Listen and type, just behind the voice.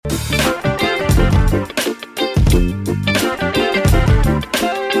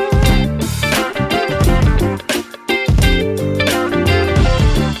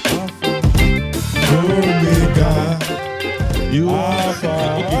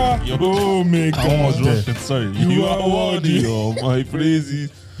Oh my God. Sorry. You are worthy of my praises.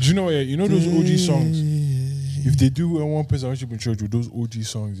 Do you know? Yeah, you know those OG songs. If they do one person worship in church with those OG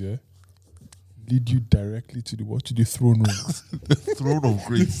songs, yeah, lead you directly to the throne room. The throne of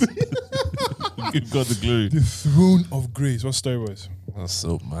grace. Give God the glory. The throne of grace. What story was? What's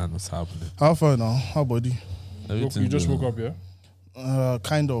up, man? What's happening? How far now? How buddy? You just woke up, yeah?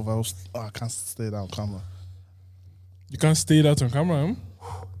 Kind of. I can't stay down camera. You can't stay that on camera, huh?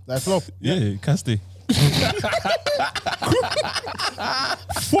 Like flop. Yeah, you can't stay.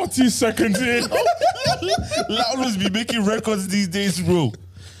 40 seconds in. Loudness be making records these days, bro.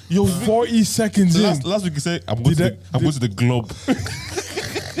 Yo, 40 seconds in. Last week you said I'm going to the Globe.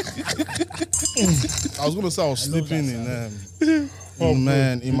 I was gonna say I was sleeping in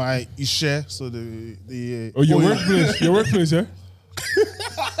my Ishe. So the your workplace. Your workplace, yeah?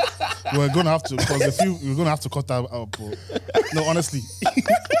 we're gonna have to we're gonna have to cut that out, bro. No, honestly.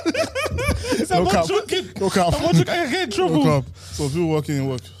 No cap. No cap. I get in trouble. No cap. So people working in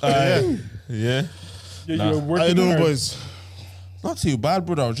work. Yeah. You're working. How you doing, hard. boys? Not too bad,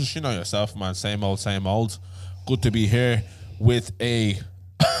 brother. Just, yourself, man. Same old, same old. Good to be here with a...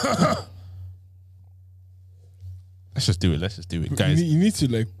 Let's just do it, guys. You need to,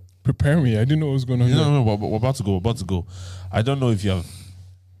 like, prepare me. I didn't know what was going on. No, we're about to go. I don't know if you have...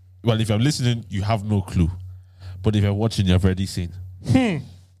 Well, if you're listening, you have no clue. But if you're watching, you've already seen.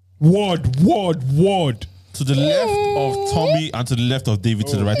 Word. To the left of Tommy and to the left of David,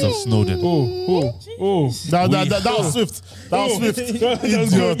 to the right of Snowden. Oh. That was Swift. That was Swift. Idiot.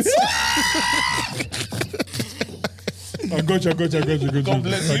 I got you. God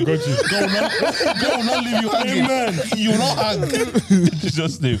bless you. I got you. God will not leave you hanging. Amen. You will not hang.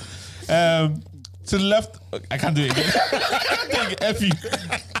 Jesus' name. To the left, I can't do it again. F you.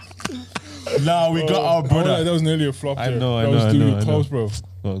 Now we got our brother. That was nearly a flop. I there. know. That was doing close, bro.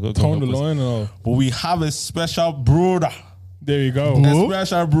 Go, Tone the line and all. But we have a special brother. There you go. A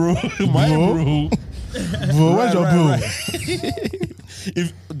special bro. My bro. Bro, where's your bro?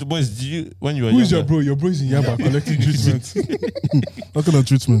 If the boys, when you were Who's your younger, bro? Your bro is in Yaba collecting treatment. What kind of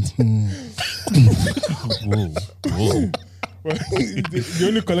treatment? Whoa. They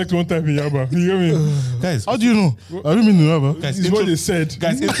only collect one time in Yaba. You hear me? Guys, How do you know? I don't mean to know, bro. guys, This is what they said.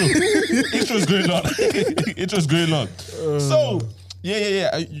 Guys, intro's going on. Intro's going on. So,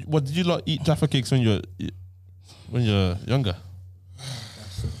 yeah. What did you lot eat Jaffa cakes when you're younger?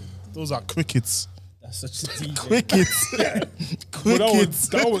 Those are crickets. That's such a deep. Crickets. Crickets.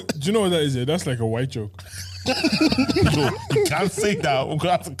 That was, do you know what that is? That's like a white joke. No, you can't say that. We're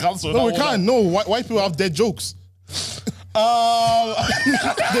gonna have to cancel. No, that we can't. No, white people have dead jokes. They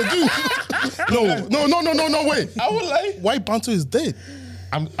do. No, wait. I would like. White banter is dead.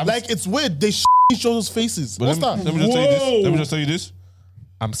 I'm Like, it's weird. They each other's faces. But What's let that? me just tell you this.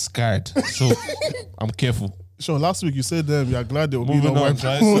 I'm scared, so I'm careful. Sure, last week you said you're glad they will be Moving no on, white.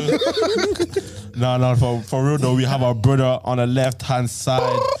 right? No, for real though, we have our brother on the left-hand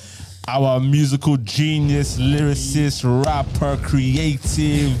side, our musical genius, lyricist, rapper,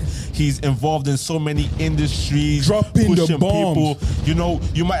 creative. He's involved in so many industries, Dropping the pushing bombs. people.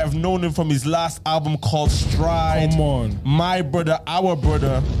 You might have known him from his last album called Stride. Come on. My brother, our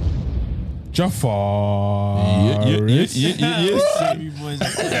brother. Jafar. Yes.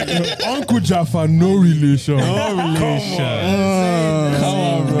 Uncle Jafar, no relation. No relation. Come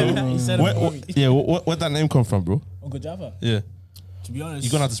on, bro. He said it for me. Where that name come from, bro? Uncle Jaffa. Yeah. To be honest.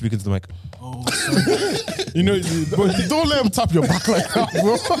 You're gonna have to speak into the mic. Oh, sorry. But Don't let him tap your back like that,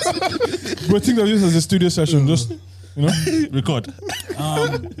 bro. but think of this as a studio session. Just Record.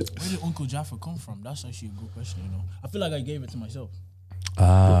 Where did Uncle Jaffa come from? That's actually a good question. I feel like I gave it to myself.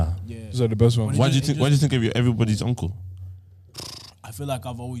 Ah. Yeah. those are the best ones. Why do you think of everybody's uncle? I feel like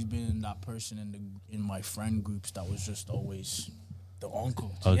I've always been that person in my friend groups that was just always the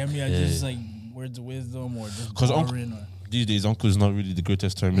uncle. Do you get me? I just like words of wisdom or just boring. These days, uncle is not really the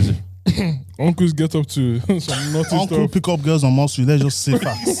greatest term, is it? Uncles get up to some naughty Uncle stuff. pick up girls on Mall Street. Let's just say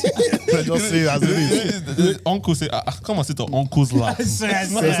facts. Let's just say it as it is. Uncle say, come and sit on uncle's lap. They say,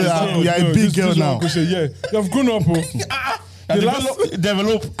 you're a big girl now. Uncle say, yeah, you've grown up.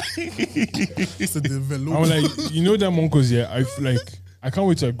 Develop. It's a development. I'm like, them uncles, yeah. I feel like I can't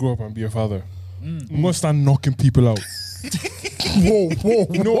wait to grow up and be a father. I'm gonna start knocking people out. Whoa.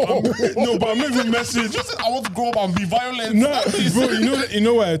 No, but I'm not even messing. I want to grow up and be violent. Nah, bro, you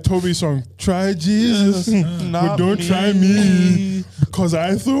know what Toby song? Try Jesus, but don't try me because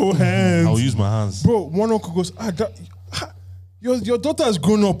I throw hands. I'll use my hands. Bro, one uncle goes, your daughter has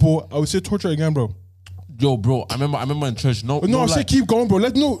grown up. I would say torture again, bro. Yo, bro, I remember in church. No, I say keep going, bro.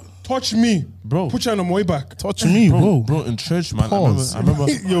 Touch me, bro. Put you on the way back. Touch me, bro. Bro, in church, man. Pause. I remember.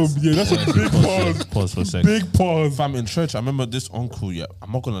 Yo, yeah, that's a big pause. Pause for a second. Big pause. Fam, in church, I remember this uncle. Yeah,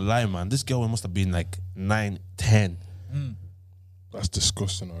 I'm not gonna lie, man. This girl must have been like 9, 10. That's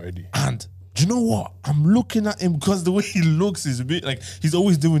disgusting already. And do you know what? I'm looking at him because the way he looks is a bit like he's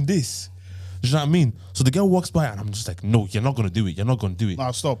always doing this. Do you know what I mean? So the girl walks by and I'm just like, no, you're not gonna do it. You're not gonna do it.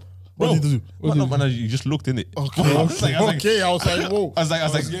 Nah, stop. Bro, What did you do? man, you just looked in it. Okay, I was like, I was like, whoa. I was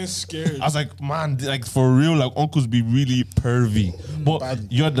like, getting scared. I was like, man, like for real, like uncles be really pervy. But Badly.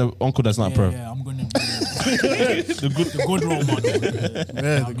 you're the uncle that's not perv. Yeah, I'm gonna be the good role model.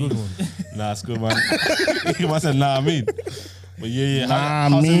 Yeah, the good one. Nah, it's good, man. He must say, nah, I mean. But yeah. Nah,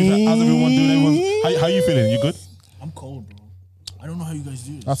 how's everyone doing? me. How you feeling? You good? I'm cold, bro. I don't know how you guys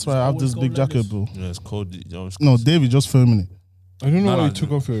do this. That's why I have this big jacket, bro. Yeah, it's cold. No, David just filming it. I don't know Nah, why nah, you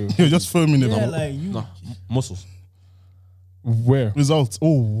took off your You're just filming it, Yeah, bro. like you. No, muscles. where. Results.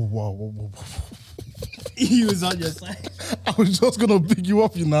 Oh, wow. He was on your side. I was just gonna pick you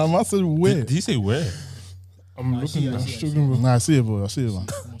up, you know. I said, where? Did he say where? I'm see, looking. I I'm see, I struggling with. Nah, I see it, bro. I see it, man.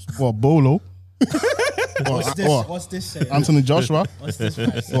 What, Bolo? What's this? What? What's this say? Anthony Joshua? What's this?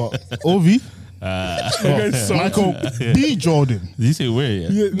 Price? What? Ovi? So- Michael B. Jordan. Did he say where?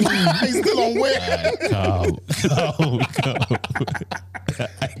 Yeah. He's still on where? Calm.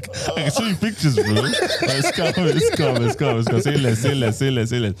 I can show you pictures, bro. Let's come. Say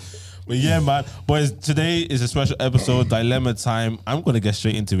less. But yeah, man. Boys, today is a special episode, Dilemma time. I'm gonna get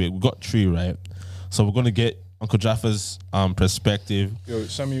straight into it. We got 3, right? So we're gonna get Uncle Jaffa's perspective. Yo,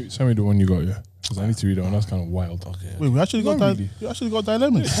 send me the one you got, yeah. Because I need to read it one. That's kind of wild. Okay. Wait, we actually got Not really. You actually got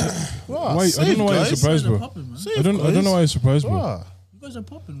dilemmas. Wow, Why? I don't know why you're guys. surprised, You guys are bro. popping, man. Safe, I don't know why you're surprised, bro. Wow. You guys are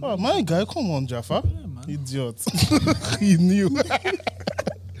popping. Oh, my guy, come on, Jaffa. Yeah, man. Idiot. He knew.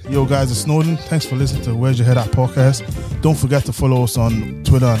 Yo, guys, it's Snowden. Thanks for listening to Where's Your Head At podcast. Don't forget to follow us on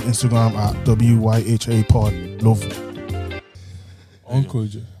Twitter and Instagram at WYHA Pod. Love. Uncle,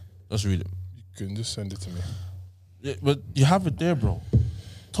 you Let's read it. can just send it to me. Yeah, but you have it there, bro.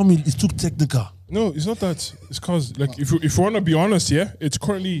 Tommy, it's too technical. No, it's not that. It's cause like if you want to be honest, yeah, it's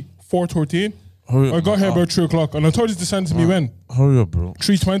currently 4:13. Hurry up. I got here about 3:00, and I told you to send it to me when Hurry up, bro.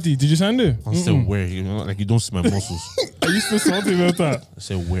 3:20. Did you send it? I said where? You know, like you don't see my muscles. Are you still salty about that? I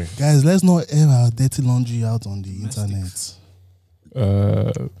said where? Guys, let's not air our dirty laundry out on the internet.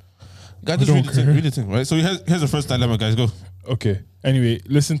 Guys, just don't read the thing, care. read the thing, right? So here's the first dilemma, guys. Go. Okay. Anyway,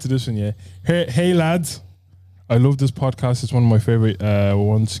 listen to this one, yeah. Hey lads, I love this podcast. It's one of my favorite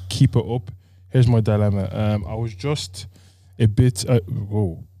ones. Keep it up. Here's my dilemma. I was just a bit.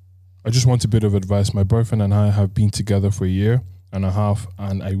 I just want a bit of advice. My boyfriend and I have been together for 1.5 years,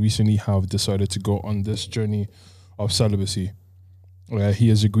 and I recently have decided to go on this journey of celibacy. He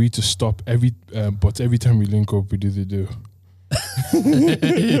has agreed to stop but every time we link up, we do.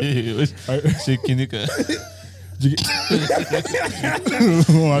 Shaking it.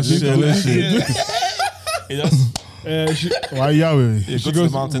 Why Yahweh? Go to the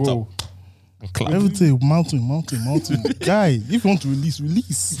mountain top. "Whoa." Everything, mountain. Guy, if you want to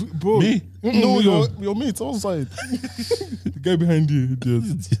release. Bro, Me? No, your mate outside. the guy behind you.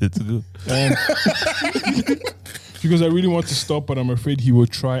 Idiot. Because I really want to stop, but I'm afraid he will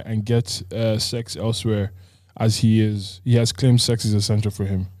try and get sex elsewhere, as he has claimed sex is essential for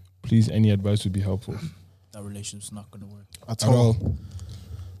him. Please, any advice would be helpful. That relationship's not gonna work. At At all. all.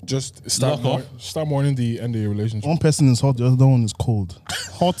 Just start Lock start mourning the end of your relationship. One person is hot, the other one is cold.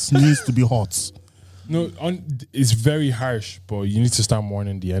 Hot needs to be hot. No, it's very harsh, but you need to start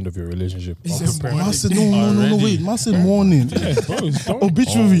mourning the end of your relationship. Or prepare- Man said, no, wait. Man said morning. Yeah, bro, it's done.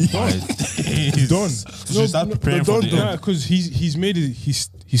 Obituary. It's done. So start preparing for the Yeah, end. because he's made it.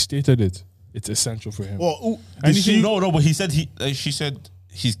 He stated it. It's essential for him. Well, And did he- she- No, but he said she said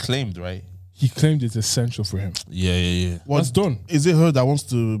he's claimed, right? He claimed it's essential for him. Yeah. what- That's done. Is it her that wants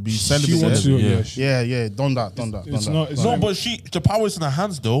to be celibate? She wants to. Yeah. Yeah, Done that. it's not. It's No, not. but the power is in her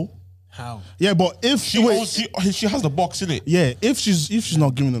hands, though. How? Yeah, but if She has the box in it. yeah, if she's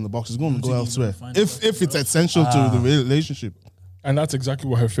not giving in the box, it's going to go think elsewhere. he's gonna find If it's essential to the relationship, And that's exactly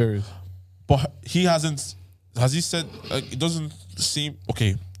what her fear is. But he hasn't. Has he said? Like, it doesn't seem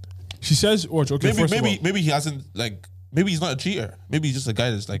okay. She says, "Watch, okay, first of all, Maybe he hasn't. Like, maybe he's not a cheater. Maybe he's just a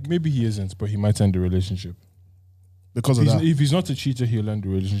guy that's like. maybe he isn't, but he might end the relationship. because of that, If he's not a cheater, he'll end the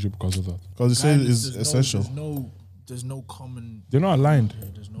relationship because of that. because he said Guys, it's essential. There's no common. They're not aligned.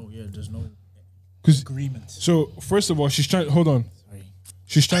 There's no 'Cause- agreement. So first of all, she's trying. Hold on, Sorry,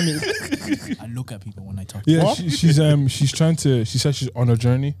 she's trying to. I look at people when I talk. Yeah, What? she's trying to. She said she's on a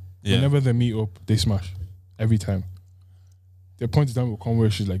journey. Yeah. Whenever they meet up, they smash every time. the point in time will come where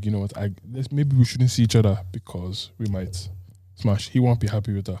she's like, you know what, maybe we shouldn't see each other because we might smash. He won't be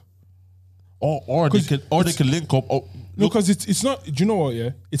happy with that. Or they can link up. No, because it's not. Do you know what? Yeah,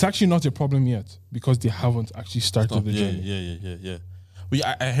 it's actually not a problem yet because they haven't actually started the journey. Yeah. Well,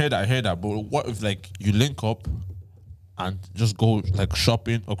 I heard that. But what if like you link up and just go like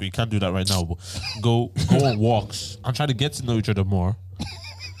shopping? Okay, you can't do that right now. But go on walks and try to get to know each other more.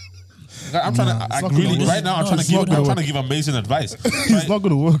 I'm trying to. I really right now. I'm trying to give amazing advice. It's not going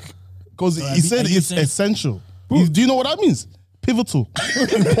to work because he said it's essential. Do you know what that means? Pivotal,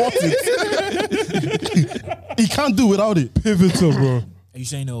 important. He can't do without it. Pivotal, bro. Are you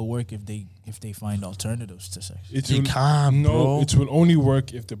saying it'll work if they find alternatives to sex? It will only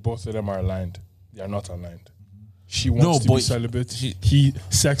work if the both of them are aligned. They are not aligned. She wants to be celibate.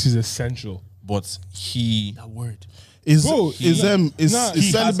 Sex is essential. But that word is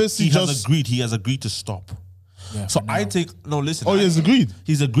celibacy just agreed. He has agreed to stop. Yeah, so I think listen. Oh, he's agreed.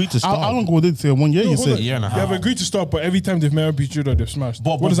 He's agreed to stop. How long would it say? 1 year? You said a year and a half. They have agreed to stop, but every time they've met up each other, they've smashed.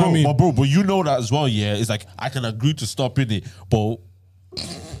 What does that mean? But you know that as well. Yeah, it's like I can agree to stop in it, but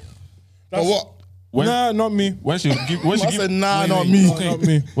what? Not me. When she not me. Okay. Not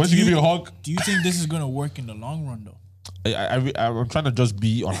me. When she give you a hug, do you think this is gonna work in the long run though? I'm trying to just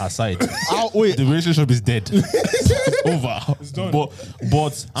be on her side. Wait, the relationship is dead. It's over. It's done. But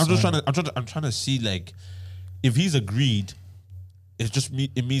I'm trying to see like if he's agreed,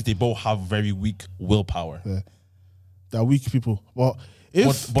 it means they both have very weak willpower. Yeah. They're weak people. But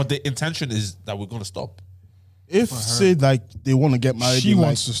the intention is that we're gonna stop. If say like they want to get married, she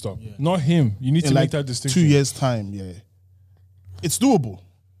wants to stop, not him. You need to make that distinction. 2 years time, it's doable.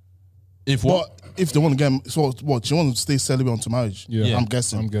 If they want to get, so what? She wants to stay celibate until marriage. Yeah, I'm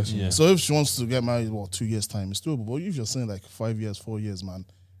guessing. Yeah. So if she wants to get married, 2 years time, it's doable. But if you're saying like 5 years, 4 years, man,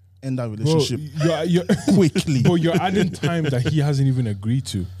 end that relationship you're quickly. But you're adding time that he hasn't even agreed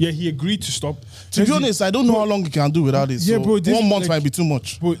to. Yeah, he agreed to stop. To be honest, I don't know how long he can do without it. Yeah, so bro, 1 month might be too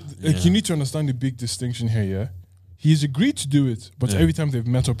much. But you need to understand the big distinction here. Yeah, he's agreed to do it, but every time they've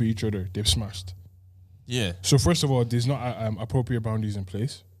met up with each other, they've smashed. Yeah. So first of all, there's not appropriate boundaries in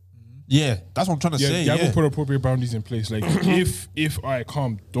place. Yeah, that's what I'm trying to say. You haven't put appropriate boundaries in place. Like if I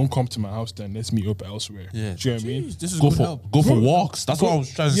don't come to my house, then let's meet up elsewhere. Yeah. Do you know what I mean? This is go good for walks. That's what I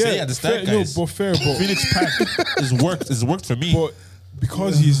was trying to say at the start, guys. No, but fair, but Phoenix Park has worked for me. But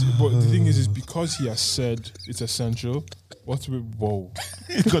because the thing is because he has said it's essential. Continue.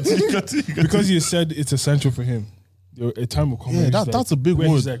 Because he has said it's essential for him. A time will come. Yeah, that's a big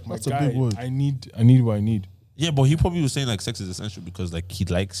word. Like, that's a big word. I need what I need. Yeah, but he probably was saying like sex is essential because like he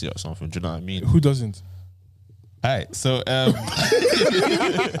likes it or something. Do you know what I mean? Who doesn't? All right, so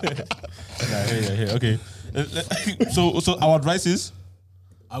okay. So our advice is,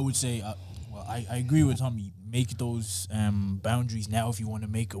 I would say, I agree with Tommy. Make those boundaries now if you want to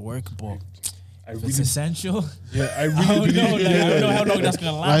make it work, but if it's essential. Yeah, I don't know how long that's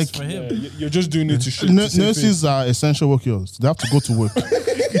gonna last for him. Yeah, you're just doing it to shit. Nurses are essential workers. They have to go to work.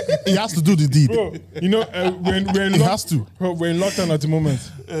 He has to do the deed. Bro, you know, we're in we're in lockdown at the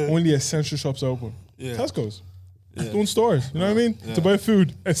moment. Only essential shops are open. Yeah. Tesco's. Don't stores. You know what I mean? To buy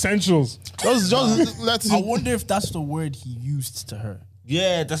food. Essentials. Let's. I wonder if that's the word he used to her.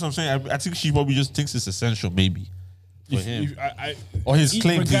 Yeah, that's what I'm saying. I think she probably just thinks it's essential, maybe. For him. Or his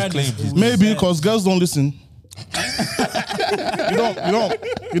claims. Maybe because girls don't listen. You don't.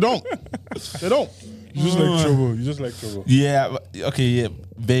 They don't. You just like trouble. Yeah. Okay. Yeah.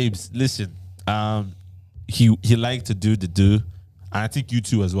 Babes, listen. He liked to do the do, and I think you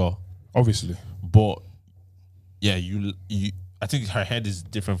too as well. Obviously. But yeah, you. I think her head is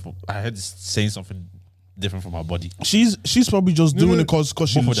different from. Her head is saying something different from her body. She's probably just doing it because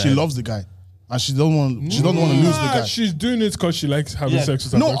she loves the guy. And she don't want to lose the guy. She's doing it because she likes having sex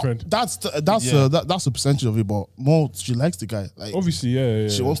with her boyfriend. That's a percentage of it, but more she likes the guy. Like, obviously, yeah.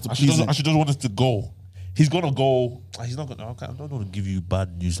 She wants to please him. And she doesn't want us to go. He's gonna go. He's not gonna. I'm not gonna give you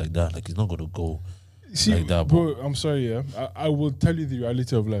bad news like that. Like he's not gonna go like that. Bro, I'm sorry. Yeah, I will tell you the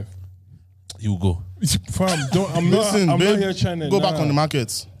reality of life. He will go. Fam, I'm not here trying to go back on the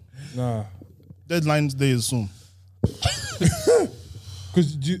market. Nah, deadline day is soon.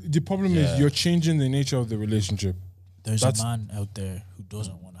 Because the problem is you're changing the nature of the relationship. There's a man out there who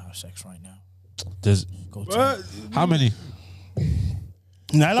doesn't want to have sex right now. There's how many?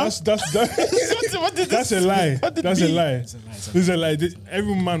 That's a lie. That's a lie. There's a lie.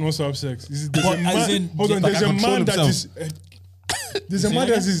 Every man wants to have sex. There's a man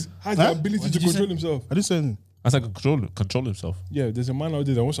that has the ability to control himself. I didn't say anything. That's like control himself. Yeah, there's a man out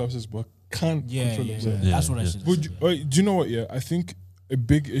there that wants to have sex but can't control himself. Yeah. That's what I said. But do you know what? Yeah, I think a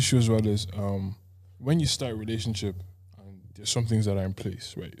big issue as well is when you start a relationship and there's some things that are in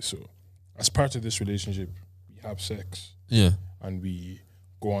place, right? So, as part of this relationship, we have sex Yeah. and we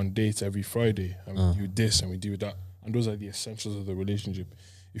go on dates every Friday and we do this and we do that. And those are the essentials of the relationship.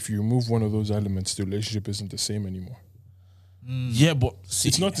 If you remove one of those elements, the relationship isn't the same anymore. Yeah, but see,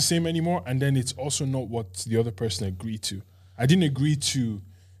 It's not the same anymore, and then it's also not what the other person agreed to. I didn't agree to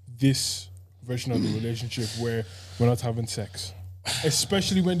this version of the relationship where we're not having sex,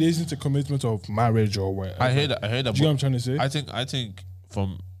 especially when there isn't a commitment of marriage or whatever. I hear that. Do you know what I'm trying to say? I think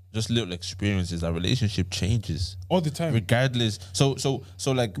from just little experiences, that relationship changes All the time. regardless. So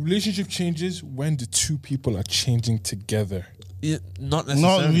like, Relationship changes when the two people are changing together. yeah, not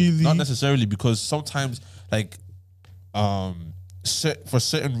necessarily. really. Not necessarily, because sometimes, like, for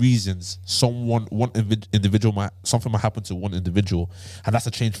certain reasons, something might happen to one individual, and that's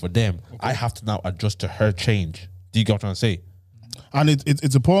a change for them. I have to now adjust to her change. Do you get what I'm trying to say? And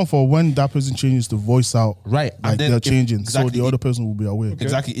it's important for when that person changes to voice out, Right, like and then they're if- changing, exactly, so the other person will be aware.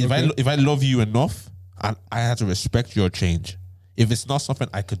 Exactly. If I love you enough, and I have to respect your change. If it's not something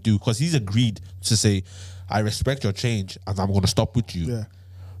I could do, because he's agreed to say, I respect your change, and I'm going to stop with you. Yeah.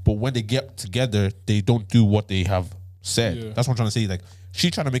 But when they get together, they don't do what they have said. Yeah. That's what I'm trying to say. Like,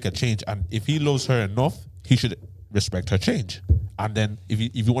 she's trying to make a change, and if he loves her enough, he should respect her change. And then if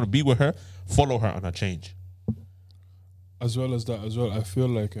you want to be with her, follow her on her change. As well as that, I feel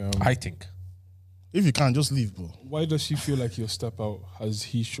like I think. If you can't, just leave, bro. why does she feel like he'll step out? Has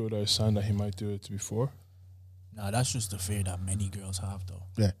he showed her a sign that he might do it before? Nah, that's just the fear that many girls have, though.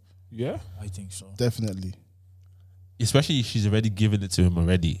 Yeah, Yeah. I think so. definitely. Especially if she's already given it to him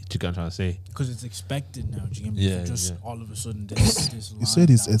already. Do you get what I'm trying to say? Because it's expected now, do you get me? Yeah, For just yeah. all of a sudden, this You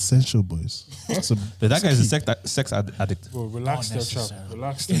said it's line essential, boys. That's a But that guy is a sex addict. Bro, relax Not there, chap. necessarily.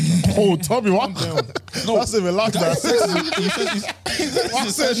 Relax there, chap. Oh, Tommy, what? No, that's a relax. I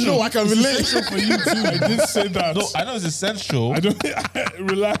said no, I can relate. For you too. I did say that. No, I know it's essential. I don't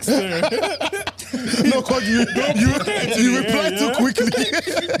relax there. No, cause you replied too quickly.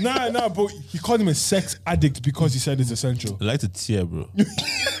 nah, but he called him a sex addict because he said it's essential. I like to tear, bro.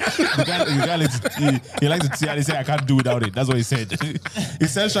 the guy likes to tear. He likes to tear and he said, I can't do without it. That's what he said.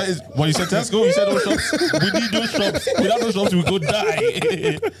 Essential is, when you said Tesco, he said those shops. We need those shops. Without those shops, we go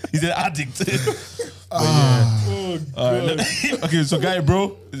die. He's an addict. Oh, God. Okay, so guy,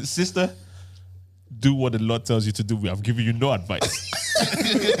 bro, sister, do what the Lord tells you to do. I'm giving you no advice.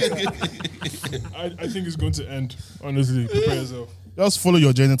 I think it's going to end. Honestly, prepare yourself. Just follow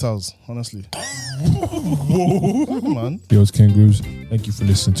your genitals, honestly. Whoa, man. Yo, it's Ken Grooves. Thank you for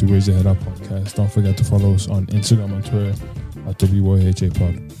listening to Raise Your Head Up podcast. Don't forget to follow us on Instagram and Twitter at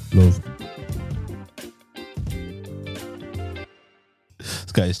WYHAPod. Love.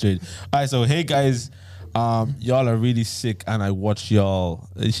 This guy is straight. All right, so hey guys, y'all are really sick, and I watch y'all.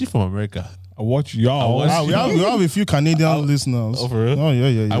 Is she from America? I watch y'all. I watch- We have a few Canadian listeners. Oh, for real? Oh,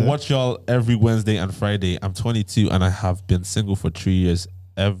 yeah. I watch y'all every Wednesday and Friday. I'm 22 and I have been single for 3 years.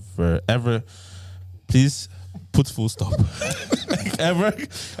 Ever. Please put full stop. ever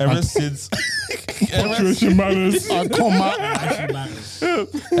since. Punctuation matters.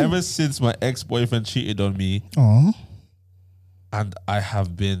 Ever since my ex-boyfriend cheated on me, Aw. and I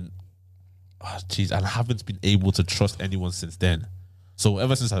have been, and I haven't been able to trust anyone since then. So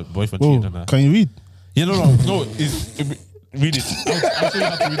ever since her boyfriend cheated on her. Can you read? Yeah, no. Read it. I'll show you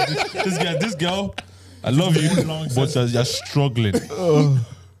how to read this girl, I love you, but you're struggling.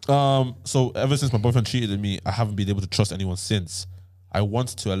 So ever since my boyfriend cheated on me, I haven't been able to trust anyone since. I want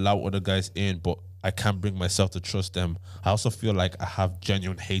to allow other guys in, but I can't bring myself to trust them. I also feel like I have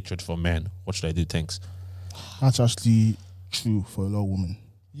genuine hatred for men. What should I do? Thanks. That's actually true for a lot of women.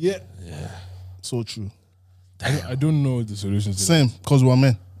 Yeah. So true. I don't know the solution to Same, because we're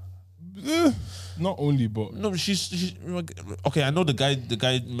men. that. Not only, but No, she's okay. I know the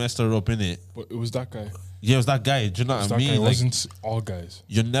guy messed her up in it. it was that guy. Yeah, it was that guy. Do you know what I That guy. mean? It Like, wasn't all guys.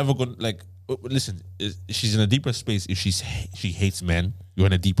 you're never gonna listen. She's in a deeper space. If she hates men, you're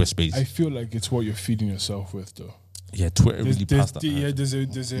in a deeper space. I feel like it's what you're feeding yourself with, though. Yeah, Twitter really passed that. man. There's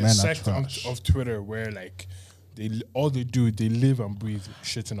a Men are sect trash. of Twitter where like they they live and breathe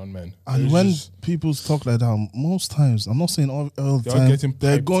shitting on men. And There's when just- people talk like that, most times, I'm not saying all the They're time, getting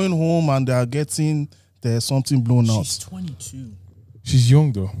they're piped. going home and they're getting there's something blown out. She's 22. she's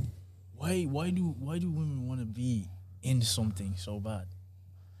young though. Why do women want to be in something so bad?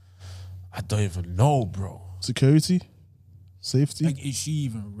 I don't even know, bro. Security, safety. Like, is she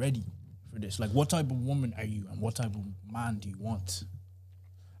even ready for this? Like, what type of woman are you, and what type of man do you want?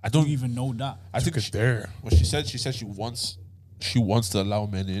 I Do don't you even know that? I think It's there. what she said she wants to allow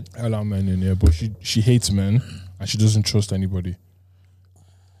men in. Allow men in here, but she hates men and she doesn't trust anybody.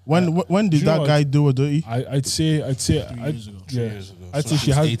 When did you know that what? guy do a dirty? I'd say, 3 years ago. yeah, I'd So say she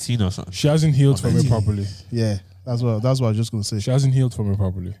was has 18 or something. she hasn't healed from it properly. Yeah, that's what I was just gonna say. She hasn't healed from it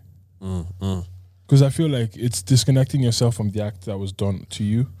properly. Because I feel like it's disconnecting yourself from the act that was done to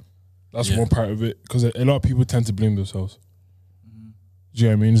you. That's Yeah. one part of it. Because a lot of people tend to blame themselves. Do you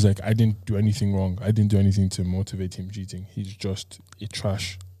know what I mean? It's like, I didn't do anything wrong. I didn't do anything to motivate him cheating. He's just a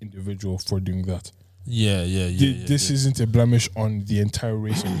trash individual for doing that. Yeah. This isn't a blemish on the entire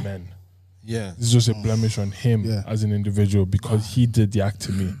race of men. Yeah. This is just a blemish on him Yeah. as an individual because he did the act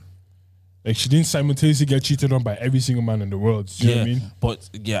to me. Like, she didn't simultaneously get cheated on by every single man in the world. Do you know what I mean? But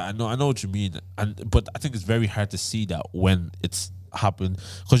yeah, I know what you mean, but I think it's very hard to see that when it's happened,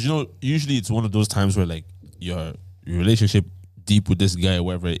 because usually it's one of those times where like your relationship deep with this guy or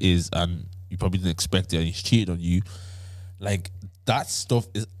whatever it is, and you probably didn't expect it, and he's cheated on you. Like that stuff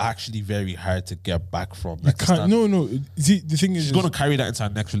is actually very hard to get back from. You Like, to can't. start- No. See, the thing is, she's gonna carry that into our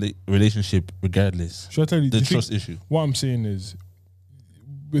next relationship regardless. should I tell you The thing- trust issue. What I'm saying is,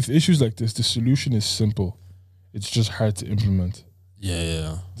 with issues like this, the solution is simple. It's just hard to implement.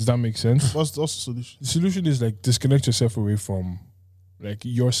 Yeah. Does that make sense? What's the solution? The solution is like disconnect yourself away from, like,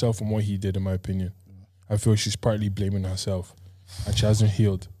 yourself from what he did. In my opinion, I feel she's partly blaming herself, and she hasn't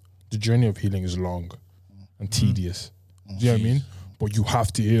healed. The journey of healing is long and tedious. Do you know what I mean? But you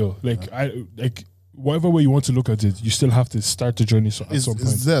have to heal. Like whatever way you want to look at it, you still have to start the journey at Is some point.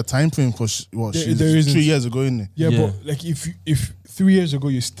 there a time frame for what? There- She's there isn't. 3 years ago, isn't it? Yeah, Yeah. but like if 3 years ago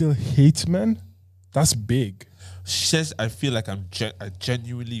you still hate men, that's big. She says, "I feel like I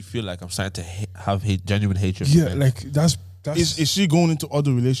genuinely feel like I'm starting to have genuine hatred." for Yeah, men." like that's Is she going into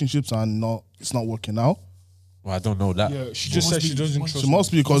other relationships and it's not working out? Well, I don't know that. yeah. She just Must said she be- doesn't must- trust. She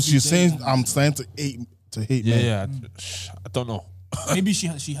must be because Must be she's saying dating. I'm starting to hate men. Yeah. I don't know. Maybe she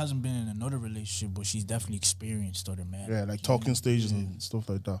hasn't been in another relationship, but she's definitely experienced other men. Yeah, like talking stages and stuff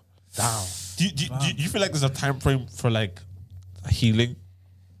like that. Damn. Do you feel like there's a time frame for like healing?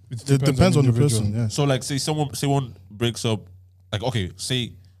 It It depends on the individual. person. Yeah. So like, say one breaks up, like okay,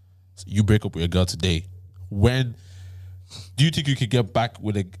 say you break up with a girl today. When do you think you could get back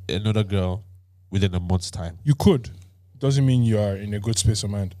with another girl within a month's time? You could. Doesn't mean you are in a good space of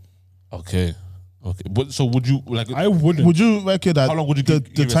mind. Okay. But so would you like? I wouldn't. Would you reckon that How long would you the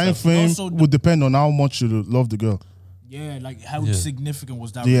give time yourself? frame Also, would depend on how much you love the girl? Yeah, like how Yeah. significant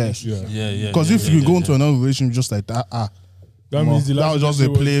was that Yeah. relationship? yeah. Because if you go into another relationship just like that, that come means on, the that last was just a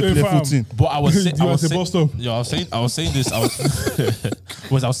person playful fam, thing. But I was saying, Do you want to bust up? I was saying this.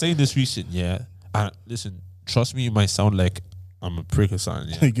 I was saying this recent. Yeah. And listen, trust me, it might sound like I'm a prick or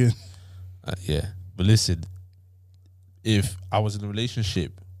something. Yeah. Again, Yeah. But listen, if I was in a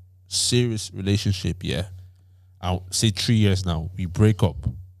relationship, serious relationship, yeah, I'll say 3 years now, we break up.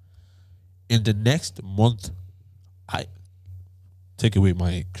 In the next month, I take away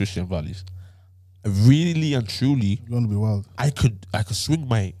my Christian values. Really and truly, you're gonna be wild. I could swing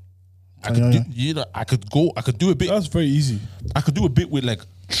my, Yeah. I could do a bit. That's very easy. I could do a bit with like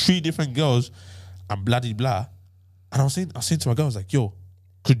 3 different girls and blah de blah. And I was saying to my girl, I was like, yo,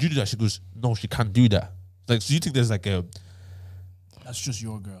 could you do that? She goes, no, she can't do that. Like, so you think there's like That's just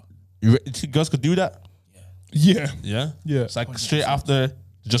your girl. you think girls could do that? Yeah. Yeah? Yeah. It's like straight after,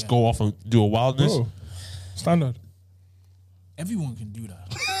 just go off and do a wildness. Bro, standard. Everyone can do that.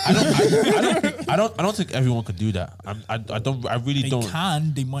 I don't think everyone could do that. I really They don't.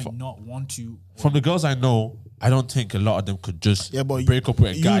 can. They might not want to. From the girls I know, I don't think a lot of them could just Yeah, but break up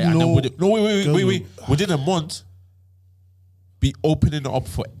with a you guy and then know- wait. Within a month, be opening up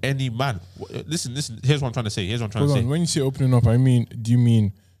for any man. Listen. Here's what I'm trying to say. Hold on. When you say opening up, do you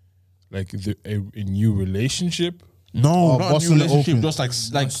mean like a new relationship? No, Oh, not a busting new it relationship. open.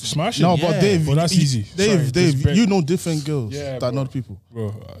 Just like Smash it? No, Yeah, but Dave, but that's easy. Sorry, Dave, this bet- you know different girls Yeah, than bro. other people.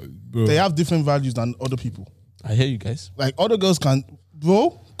 Bro. They have different values than other people. I hear you guys. Like other girls can,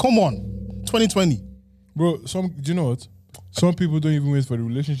 bro. Come on, 2020. Bro, do you know what? Some people don't even wait for the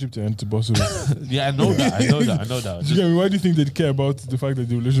relationship to end to bust it up. Yeah, I know that. Do you get me? Why do you think they care about the fact that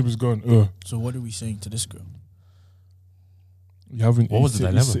the relationship is gone? So what are we saying to this girl? You haven't. What was the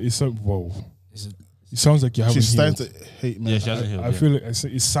dilemma? Whoa. Is it It sounds like you haven't She's healed. starting to hate men. Yeah, she hasn't healed. I feel like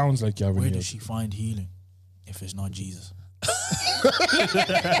it sounds like you haven't where healed. does she find healing if it's not Jesus?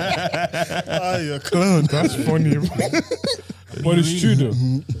 Ah, you're a clown. That's funny. But it's true though.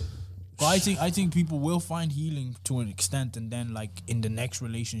 But I think people will find healing to an extent, and then like in the next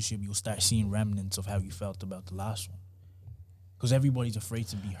relationship, you'll start seeing remnants of how you felt about the last one. Because everybody's afraid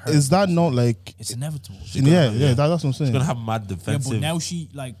to be hurt. Is that not like? It's inevitable. Yeah, that's what I'm saying. Gonna have mad Yeah, defensive. but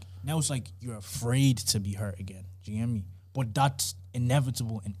now it's like you're afraid to be hurt again. Do you get me? But that's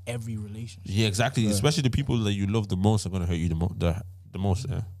inevitable in every relationship. Yeah, exactly. Especially the people that you love the most are gonna hurt you the most. the most.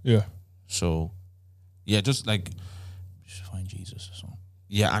 Yeah. Yeah. So, yeah, just like Just find Jesus or something.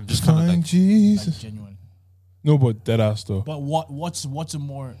 yeah, and just kind of Find like Jesus. Like genuine. No, but dead ass though. But what's a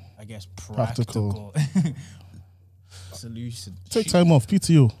more, I guess, practical solution? Take time off,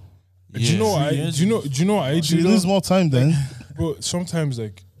 PTO. Do you know what I? years. Do you know what I She do? needs though? more time then. But sometimes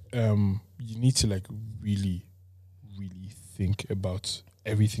like you need to like really think about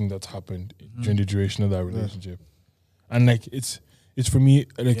everything that's happened during the duration of that relationship. And like it's for me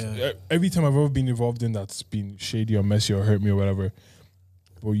like every time I've ever been involved in that's been shady or messy or hurt me or whatever,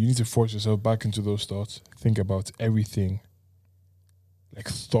 but you need to force yourself back into those thoughts, think about everything like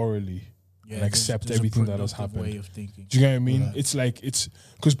thoroughly and accept there's a everything that has productive happened. way of thinking. Do you know what I mean? It's like it's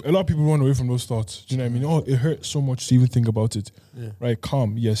because a lot of people run away from those thoughts. Do you know what I mean? Oh, it hurts so much to even think about it. Right?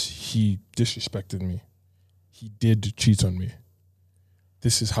 Calm. Yes, he disrespected me. He did cheat on me.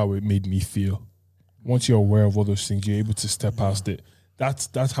 This is how it made me feel. Once you're aware of all those things, you're able to step past it.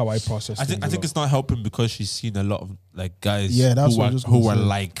 That's how I process. I think it's not helping because she's seen a lot of like guys that's what I was gonna who are say.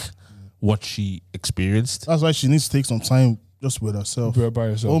 like what she experienced. That's why she needs to take some time just with herself. by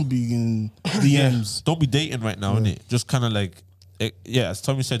yourself. Don't be in DMs. Don't be dating right now, innit? Just kind of like, as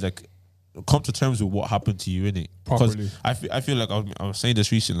Tommy said, like, come to terms with what happened to you, innit? Because Properly. I feel like I was saying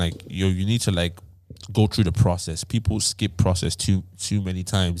this recently, like, you need to like go through the process. People skip process too many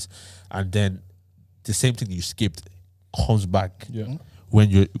times, and then the same thing you skipped comes back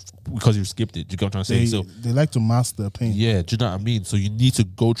because you skipped it. Do you get what I'm saying? So They like to mask their pain. yeah, do you know what I mean? So you need to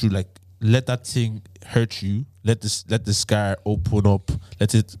go through like, let that thing hurt you, let the scar open up,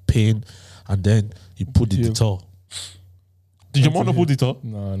 let it pain, and then you put the Heal. Dettol. Did your mom put Dettol?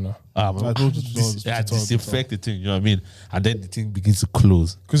 No. I told you to Disinfect the thing, you know what I mean? And then the thing begins to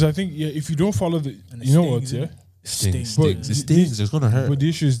close. Because I think if you don't follow the, And it you know what, stings, yeah. innit? Stings. But It stings. It's gonna hurt. But the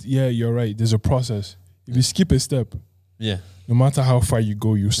issue is, you're right. There's a process. If you skip a step, Yeah. no matter how far you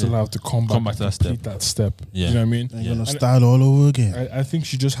go, you still have to come back back to and that step. complete that step. Yeah. Do you know what I mean? And you're And gonna start all over again. I think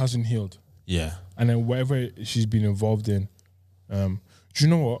she just hasn't healed. Yeah. And then whatever she's been involved in, do you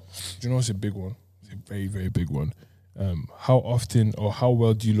know what? Do you know what's a big one? It's a very, very big one. How often or how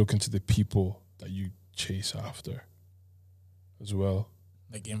well do you look into the people that you chase after as well?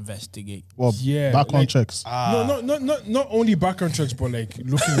 Like investigate. Well, Yeah, background like- checks. No, not only background checks, but like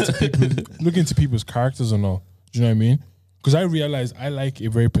looking into people's characters and all. Do you know what I mean? Because I realize I like a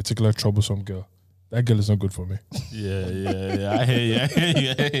very particular troublesome girl. That girl is not good for me. Yeah. I hear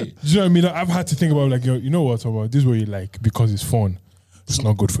you. Do you know what I mean? I've had to think about like, you know what, Omar? This is what you like because it's fun. It's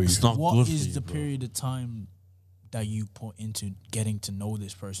not good for you. It's not What good for is you, the bro. period of time that you put into getting to know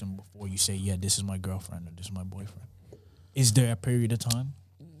this person before you say, yeah, this is my girlfriend or this is my boyfriend? Is there a period of time?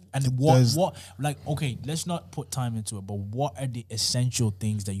 And what like, okay, let's not put time into it, but what are the essential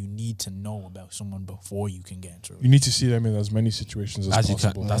things that you need to know about someone before you can get into it? You need to see them in as many situations as As you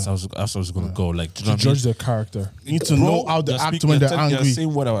possible. can, that's how I was gonna go. Like, do you know to what I mean? judge their character. You need to know how they act when they're angry.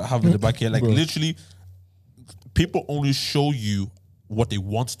 Saying what I have in the back here, like Bro. literally, people only show you what they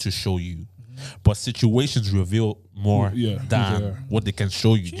want to show you, but situations reveal more Yeah, than yeah. what they can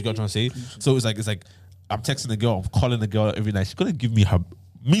show you. Do you get what I'm saying? So it's like I'm texting the girl, I'm calling the girl every night. She's gonna give me her.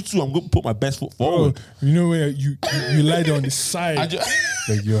 Me too. I'm gonna put my best foot Oh, forward. you know where you lie down on the side. I just,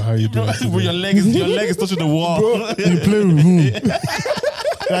 Like, yo, how you doing? bro, your leg is touching the wall. In the playroom.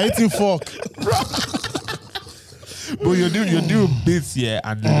 They're eating fork. Bro, you're doing bits, yeah,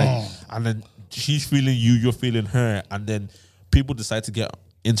 and then and then she's feeling you, you're feeling her, and then people decide to get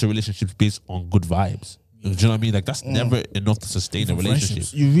into relationships based on good vibes. Do you know what I mean? Like that's never enough to sustain a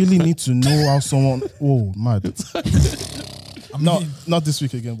relationship. You really need to know how someone. Oh, mad. Not this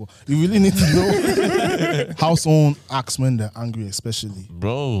week again, but you really need to know how someone acts when they're angry, especially.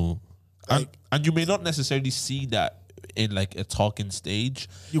 Bro. And you may not necessarily see that in like a talking stage.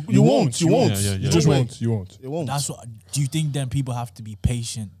 You won't. Yeah. You just No way. won't. You won't. You won't. That's what. Do you think then people have to be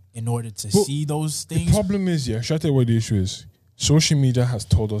patient in order to But see those The things? problem is, should I tell you what the issue is? Social media has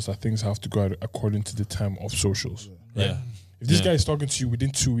told us that things have to go out according to the time of socials. Yeah. If this Yeah. guy is talking to you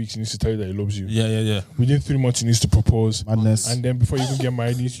within 2 weeks, he needs to tell you that he loves you. Yeah. Within 3 months, he needs to propose. Madness. And then before you even get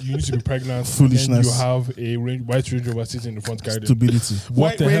married, you need to be pregnant. Foolishness. And then you have a white Range Rover sitting in the front garden. Stupidity.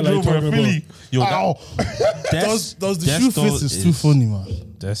 What the hell are you talking about? Yo, Ow. Does The shoe fits is too funny,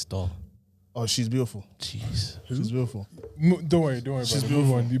 man. That's all. Oh, she's beautiful. Jeez. She's beautiful. Don't worry about She's it.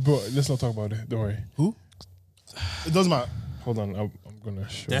 Move on. But let's not talk about it. Don't worry. Who? It doesn't matter. Hold on. I'm gonna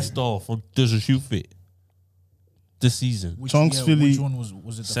show That's you. all from Does a Shoe Fit this season. Chunks Philly- Which one was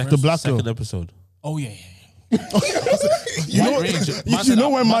it? The Second, The first? black second girl. episode. Oh yeah. You know, Range. you know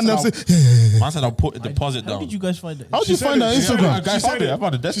when man them say, Man said I'll put a deposit How down. did you guys find that? how do you find that She said Instagram? it. I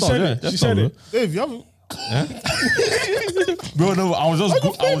found it. That's She all. said Yeah, it. that's She said all, it. Dave, you have Bro, no, I was just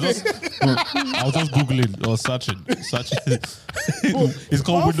googling or searching. It's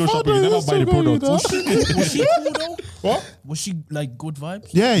called window shopping. You never buy the product. Was she cool though? What? Was she like good vibes?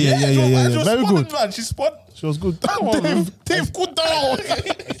 Yeah. Very good. Man, she spot. She was good. Dave, cool down. I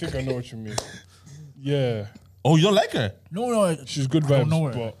think I know what you mean. Yeah, Oh, you don't like her? No. she's good I vibes. don't know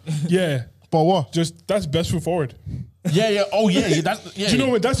her. But yeah, But what? just that's best foot forward. Yeah. Oh, yeah. That's yeah. Do you know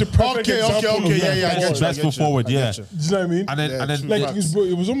what? That's a perfect example. of Okay. best Yeah, I foot get forward. you. Best foot forward, I yeah. get you. Do you know what I mean? And then, Yeah, and then true. Like yeah.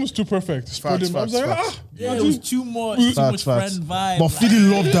 it was almost too perfect. Spoiled him. I was like, Yeah, it was too much Facts. friend vibe. But Philly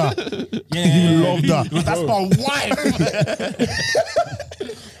loved that. He loved that. That's my wife.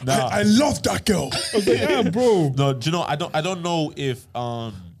 Nah. I love that girl. I was like, yeah, bro. No, do you know? I don't know if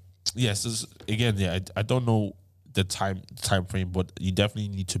yes. Again, yeah. I don't know the time frame, but you definitely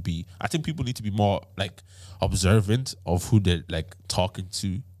need to be. I think people need to be more like observant of who they're like talking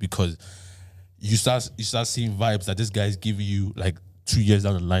to, because you start seeing vibes that this guy's giving you like 2 years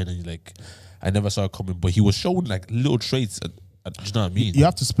down the line, and you're like, I never saw it coming, but he was showing like little traits. Do you know what I mean? You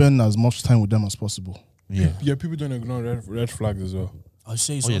have to spend as much time with them as possible. Yeah. Yeah, people don't ignore red flags as well. I'd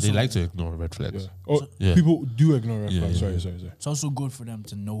say Oh yeah, they like to ignore red flags. Yeah. Oh, Yeah. people do ignore red Yeah, flags. yeah, Sorry. It's also good for them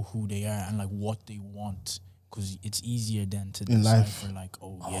to know who they are and like what they want, because it's easier than to In life. decipher like,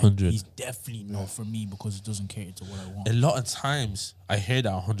 oh yeah, 100. he's definitely not for me because it doesn't cater to what I want. A lot of times, I hear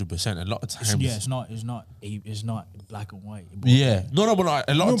that 100%. A lot of times, Yeah, it's not black and white. yeah, no, but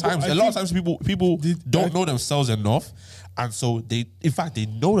a lot No, of but times, I a lot of think- times, people don't know themselves enough, and so they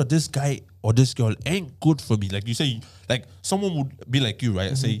know that this guy or this girl ain't good for me. Like you say, like someone would be like you, right?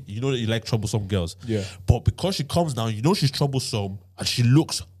 And say, you know that you like troublesome girls, Yeah. But because she comes down, you know she's troublesome and she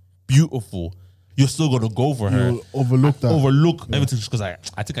looks beautiful, you're still gonna go for her. You'll overlook that. Overlook everything just because I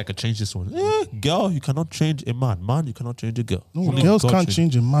think I could change this one. Girl, you cannot change a man. Man, you cannot change a girl. No, Only girls God can't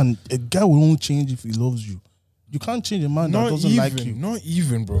change a man. A guy will only change if he loves you. You can't change a man that Not doesn't even, like you. not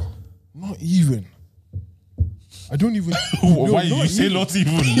even, bro. Not even. I don't even. Why you say even. not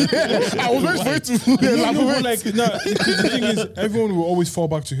even? I was waiting for it to No, but elaborate. like, no, the thing is, everyone will always fall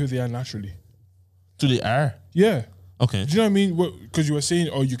back to who they are naturally. To the R. Yeah. Okay. Do you know what I mean? Because you were saying,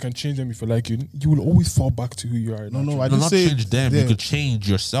 oh, you can change them if you like you. You will always fall back to who you are. No, naturally. I No, didn't not say change them. You yeah. could change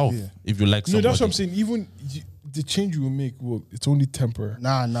yourself Yeah. if you like No, somebody. that's what I'm saying. Even the change you will make, well, it's only temporary.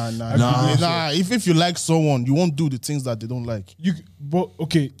 Nah. Nah. If you like someone, you won't do the things that they don't like. But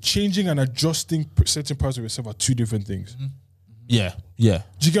okay, changing and adjusting certain parts of yourself are two different things. Yeah. Do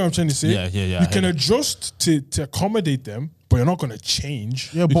you get what I'm trying to say? Yeah, I You can hear it. adjust to accommodate them, but you're not going to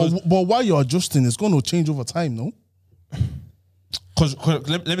change. Yeah, Because- but while you're adjusting, it's going to change over time, no? Because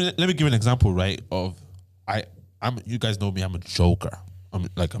let me give you an example, right? Of I'm you guys know me. I'm a joker.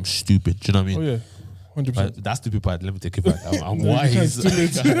 I'm stupid. Do you know what I mean? Oh yeah, 100%. But that's the people. Let me take it back. I'm No, you can't wise.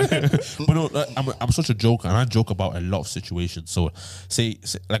 steal it. But no, I'm such a joker, and I joke about a lot of situations. So, say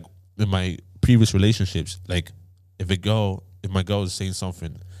like in my previous relationships, like if my girl is saying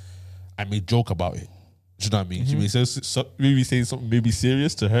something, I may joke about it. Do you know what I mean? She may say maybe saying something maybe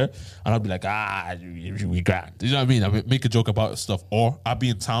serious to her, and I'll be like, we grand. You know what I mean? I may make a joke about stuff, or I'll be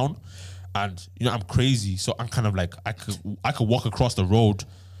in town, and I'm crazy, so I'm kind of like I could walk across the road,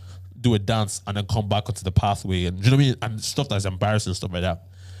 do a dance, and then come back onto the pathway, and you know what I mean? And stuff that's embarrassing, stuff like that.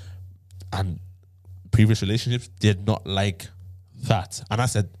 And previous relationships did not like that, and I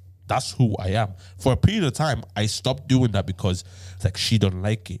said, that's who I am. For a period of time, I stopped doing that because like she don't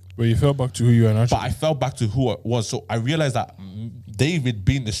like it. But you fell back to who you are But naturally. I fell back to who I was. So I realized that David,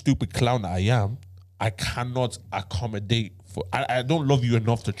 being the stupid clown that I am, I cannot accommodate for. I don't love you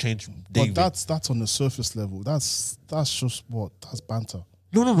enough to change David. But that's on the surface level. That's just what? That's banter.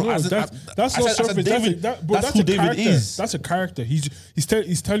 no. No, as in- that's I not said surface. David, That's who a David character. is. That's a character.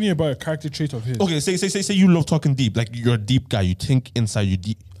 He's telling you about a character trait of his. Okay, say you love talking deep. Like you're a deep guy. You think inside you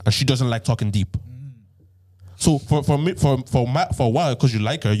deep, and she doesn't like talking deep. So for me, for a while, because you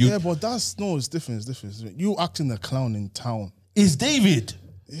like her, Yeah, but it's different. It's different. You acting a clown in town. is David.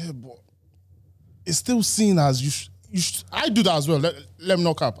 Yeah, but it's still seen as you. I do that as well. Let me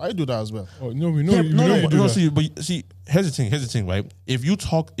knock up. I do that as well. Oh, no, we know. Yeah, we know you do that. see, here's the thing, right? If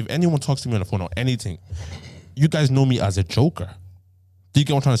anyone talks to me on the phone or anything, you guys know me as a joker. Do you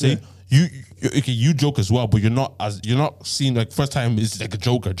get what I'm trying to say? You joke as well, but you're not seeing like first time is like a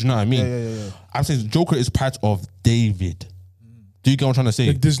joker. Do you know what I mean? Yeah. I'm saying Joker is part of David. Do you get what I'm trying to say?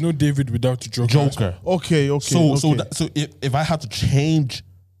 Like, there's no David without the Joker. Joker. Okay. So if I had to change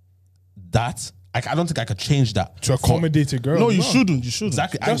that, I don't think I could change that To accommodate a girl. No, you shouldn't. You shouldn't.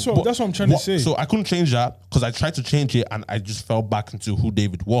 Exactly. That's what I'm trying to say. So I couldn't change that because I tried to change it and I just fell back into who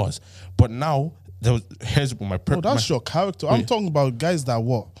David was. But now here's my No, that's your character. I'm talking about guys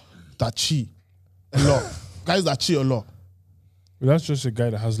that cheat. A lot. Guys that cheat a lot. But that's just a guy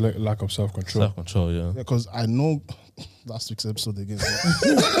that has lack of self-control. Self-control, yeah. Because I know last week's episode again.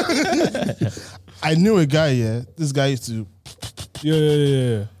 I knew a guy, yeah. This guy used to.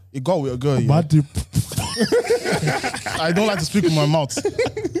 Yeah. He got with a girl, yeah. I don't like to speak with my mouth.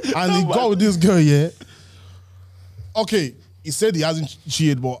 And he got with this girl, yeah. Okay, he said he hasn't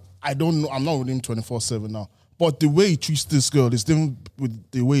cheated, but I don't know. I'm not with him 24/7 now. But the way he treats this girl is different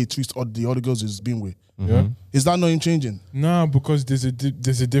with the way he treats all the other girls he's been with. Yeah. Is that not him changing? Nah, because there's a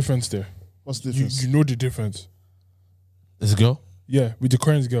difference there. What's the difference? You know the difference. This girl? Yeah, with the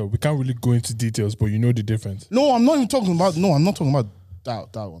current girl, we can't really go into details, but you know the difference. No, I'm not even talking about. No, I'm not talking about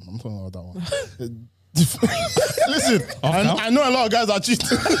that one. I'm talking about that one. Listen, I know a lot of guys are cheating,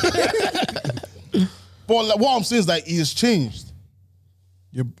 but like, what I'm saying is that he has changed.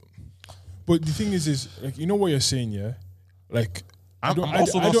 Yeah, but the thing is like, you know what you're saying, yeah? Like, I'm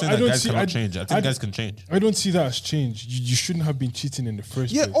also not saying that guys cannot change. I think guys can change. I don't see that as change. You shouldn't have been cheating in the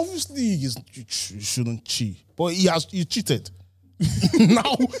first Yeah, place. obviously you shouldn't cheat, but he cheated.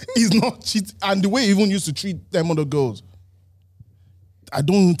 Now he's not cheating, and the way he even used to treat them other girls, I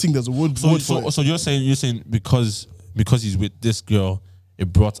don't think there's a word. So for it. you're saying because he's with this girl,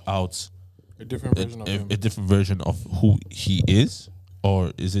 it brought out A different version of him. a different version of who he is,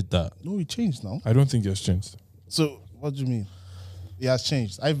 or is it that? No, he changed now. I don't think he has changed. So what do you mean? He has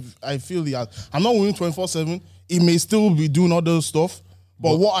changed. I feel he has. I'm not with him 24/7. He may still be doing other stuff,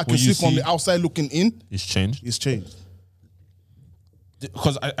 but what I can see from the outside looking in, It's changed? he's changed.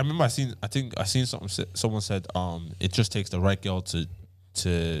 Because I remember I seen something. Someone said it just takes the right girl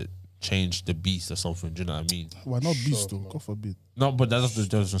to change the beast or something. Do you know what I mean? Why not beast though? God forbid. No, but that's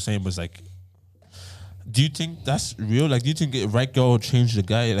what I'm saying. Was like, do you think that's real? Like, do you think the right girl would change the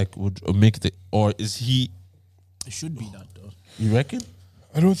guy? Like, would make it, or is he? It should be that though. You reckon?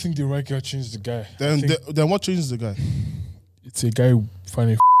 I don't think the right girl changed the guy. Then what changes the guy? It's a guy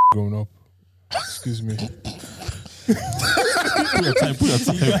finding growing up. Excuse me. Put your time.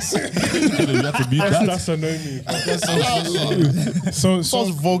 You have to beat that. That's annoying me. Sounds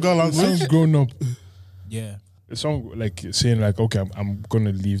vulgar language. Sounds grown up. Yeah. It's song like saying like, okay, I'm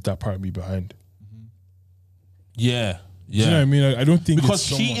gonna leave that part of me behind. Yeah. Do you know what I mean? I don't think Because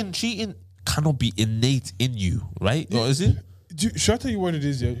it's someone- cheating cannot be innate in you, right? Or is it? Should I tell you what it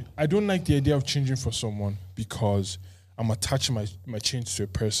is? Yeah? I don't like the idea of changing for someone because I'm attaching my change to a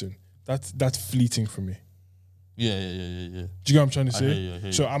person. That's fleeting for me. Yeah. Do you get what I'm trying to say? hear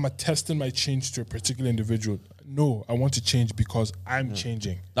you. So I'm attesting my change to a particular individual. No, I want to change because I'm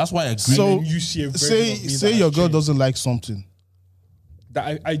changing. That's why I agree. So then you see a version of me say that your has girl changed. doesn't like something.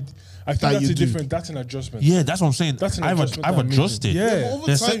 That I think That that's you a do. different. That's an adjustment. yeah, that's what I'm saying. That's an I've adjustment that means- adjusted. Yeah. But over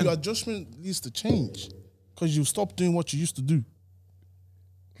There's time, certain- your adjustment leads to change because you stop doing what you used to do.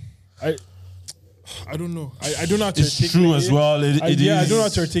 I don't know. I don't know how to It's articulate true as it. well. It I don't know how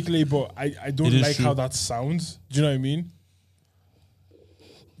is. to articulate, but I don't It is like true. how that sounds. Do you know what I mean?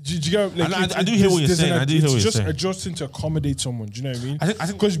 Do you get, like, And I do hear what you're there's saying. I do hear it's what you're just saying. adjusting to accommodate someone. Do you know what I mean? I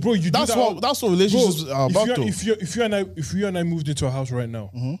think- because bro, you That's do that. what relationships are about. Though. If you and I moved into a house right now,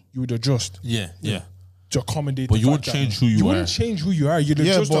 you would adjust Yeah. to accommodate. But the you won't fact that- change who you You are. wouldn't change who you are. You'd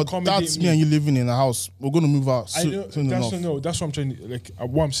Yeah, adjust to but accommodate that's me and you living in a house. We're gonna move out I know, soon enough. that's what I'm trying to like.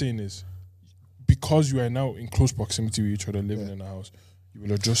 What I'm saying is, because you are now in close proximity with each other, living in a house, you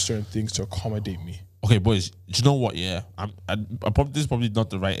will adjust certain things to accommodate me. Okay, boys. Do you know what? Yeah, I probably this is probably not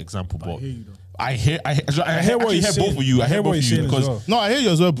the right example, but I hear what actually he's hear saying. both of you. I I hear hear what both of he's you saying as because well. No, I hear you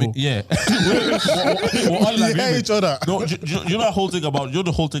as well, bro. yeah, We hear each other. No, you know the whole thing about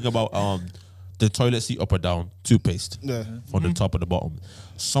the toilet seat up or down toothpaste Yeah. from the top and the bottom.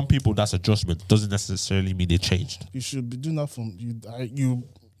 Some people that's adjustment doesn't necessarily mean they changed. You should be doing that from you.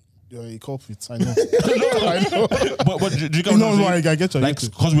 You're a culprit. I know. I know. But do you get You what know I'm why saying? I get your Like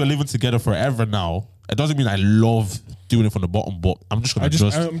because we're living together forever now. It doesn't mean I love doing it from the bottom, but I'm just gonna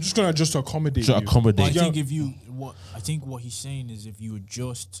adjust I'm just gonna adjust to accommodate to you. But I accommodate. think I think what he's saying is if you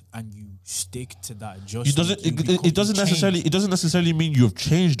adjust and you stick to that adjustment, It doesn't. you become- It doesn't you change. necessarily. It doesn't necessarily mean you have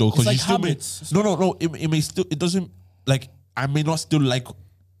changed though, because It's like you still habits. may. No. It may still. It doesn't like. I may not still like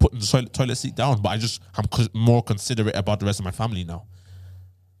putting the toilet seat down, but I'm more considerate about the rest of my family now.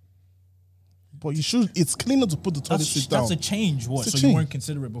 But you should. It's cleaner to put the toilet seat down. That's a change. What? It's a So change. you weren't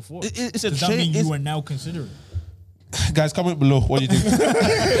considerate before? It's a Does that mean change. you are now considerate? Guys, comment below. What do you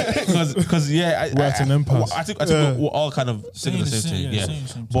think? Because yeah, We're at an impasse. I think we're all kind of saying the same thing. Yeah. saying the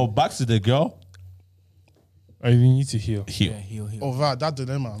same But back to the girl. I need to heal. Heal. Yeah, heal. Oh, that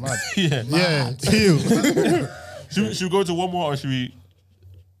dilemma, man. Yeah. Yeah, heal. Should we go to one more or should we?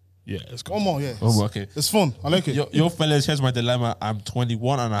 Yeah, it's One more, yeah. Oh, okay. It's fun. I like it. Yo, fellas, here's my dilemma. I'm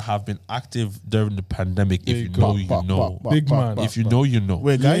 21 and I have been active during the pandemic. If you Big know, man. you know. Big man. If you know, you know.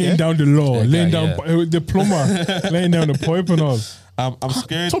 Wait, guy, Laying yeah? down the law, Yeah, laying guy, down the plumber, laying down the pipe and all. I'm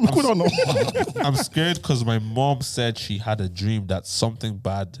scared. Tommy, could I know? I'm scared because my mom said she had a dream that something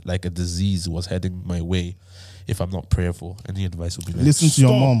bad, like a disease, was heading my way. If I'm not prayerful, any advice would be nice. Listen to your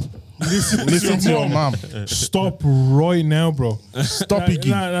Stop. mom. Listen to your mom. Stop right now, bro. Stop it.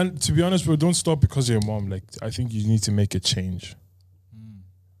 To be honest, bro, don't stop because of your mom. Like, I think you need to make a change.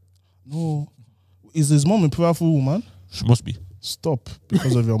 No. Is his mom a powerful woman? She must be. Stop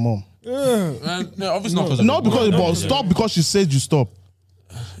because of your mom. No, obviously not because. Not because, but stop because she said you stop.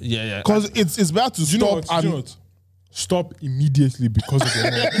 Yeah. Because it's better to Do you know stop what? Do you know and what? Stop immediately because of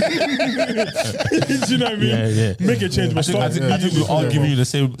your mom. Do you know what I mean? Yeah. Make a change, but I stop. think we're all giving you the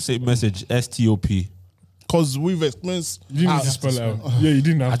same message. STOP. because we've experienced. You didn't need to spell it out. Yeah, you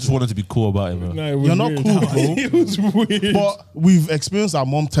didn't have I to. just wanted to be cool about it, bro. Nah, it was You're not weird. cool, bro. It was weird. But we've experienced our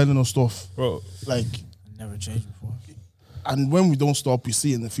mom telling us stuff Bro, like, Never changed before. and when we don't stop, we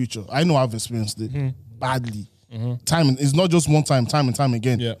see in the future. I know I've experienced it badly. Time it's not just one time and time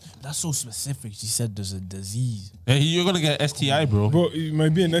again. yeah. That's so specific. She said there's a disease. Hey, you're gonna get STI, bro. Bro, it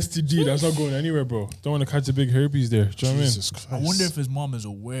might be an STD. That's not going anywhere, bro. Don't want to catch a big herpes there. Do you know what I mean? Jesus Christ. I wonder if his mom is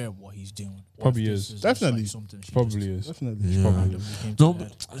aware of what he's doing. Or Probably if this is. just Definitely. like something she Probably just is. Definitely. Probably is. randomly came to No, her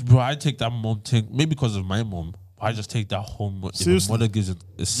head. bro, I take that mom thing. Maybe because of my mom. I just take that home. If Seriously? my mother gives it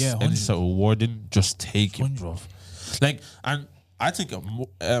Yeah, any 100. sort of warning, just take it, 100. bro. Like, and I think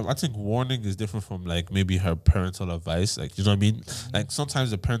warning is different from like maybe her parental advice. Like, you know what I mean? Like sometimes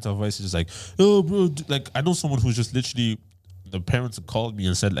the parental advice is like, oh, bro, like I know someone who's just literally the parents called me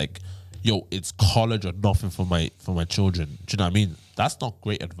and said like, yo, it's college or nothing for my children. Do you know what I mean? That's not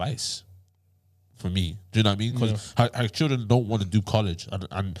great advice for me. Do you know what I mean? Because her children don't want to do college,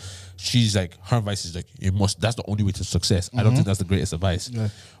 and she's like, her advice is like, you must. That's the only way to success. I don't think that's the greatest advice. Yeah.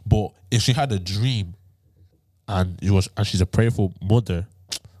 But if she had a dream, and she's a prayerful mother,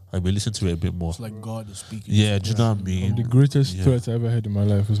 I may listen to it a bit more. It's like God is speaking. Yeah, do you know what I mean? The greatest Yeah. threat I ever had in my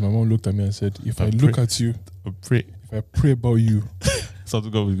life was my mom looked at me and said, if I I look pray. at you, Pray. if I pray about you,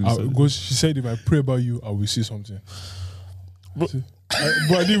 Something she said, if I pray about you, I will see something. But-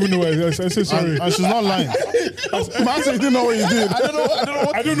 But I didn't even know what I said. Sorry. And she's not lying. Man said you didn't know what you did.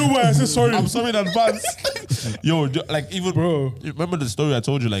 I don't know why I said sorry. I'm sorry in advance. Yo, like even Bro. you remember the story I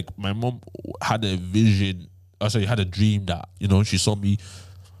told you? Like my mom had a vision. Sorry, had a dream that she saw me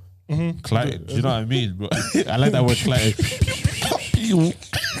climbing. Do you know what I mean, bro? I like that word, climbing.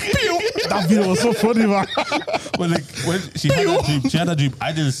 That video was so funny, man. But like when she had that dream,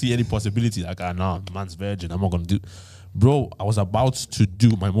 I didn't see any possibility. Like, nah, man's virgin. I'm not gonna do. Bro, I was about to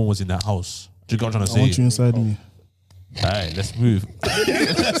do. My mom was in that house. Do you get what I'm I trying want to you say? inside me. All right, let's move.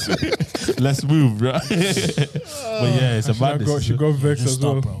 let's move, bro. But yeah, it's a madness. She got vexed Just as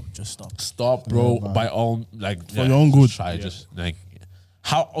well. stop, bro. Just stop. Stop, bro. By all for your own good. Try just like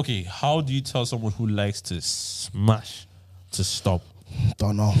how do you tell someone who likes to smash to stop?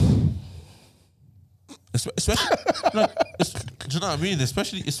 Don't know. Especially, do you know what I mean?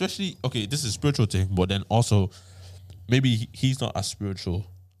 Especially, okay, this is a spiritual thing, but then also maybe he's not as spiritual,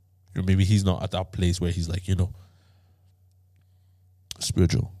 or maybe he's not at that place where he's like,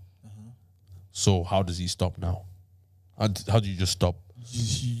 spiritual. So how does he stop now? How do you just stop?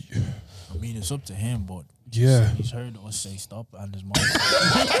 I mean, it's up to him, but Yeah. he's heard us say stop, and his mom.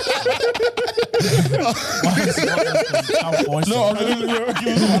 No, I'm gonna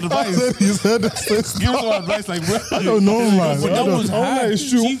give him some advice. He's heard Give him some advice, like bro. I don't know, man. But I that don't- was hard. it's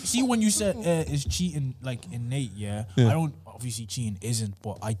true. See, when you said is cheating like innate, yeah? I don't. Obviously, cheating isn't,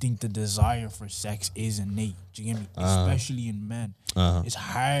 but I think the desire for sex is innate. Do you get me? Especially in men, it's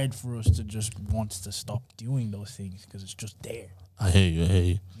hard for us to just want to stop doing those things because it's just there. I hear you.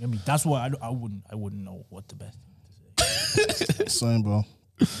 You get me? That's why I wouldn't know what the best thing to say. Same, bro.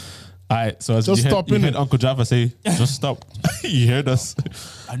 All right, so as Just you stop, you innit? heard Uncle Jaffa say, just stop. You heard us.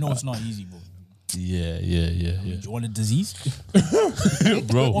 I know it's not easy, but Yeah. do you want a disease?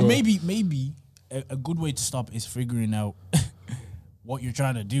 Bro. Or maybe a good way to stop is figuring out what you're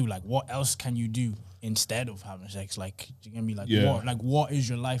trying to do. Like, what else can you do instead of having sex? Like, do you get me? Like, Yeah. what is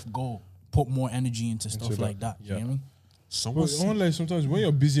your life goal? Put more energy into stuff that, like that. yeah. You know what I mean? Someone But online, sometimes when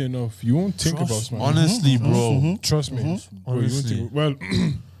you're busy enough, you won't think Trust about me. smashing. honestly, bro. Trust me. Bro, you won't Honestly. think- well,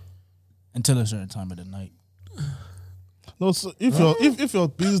 Until a certain time of the night. No, so if you're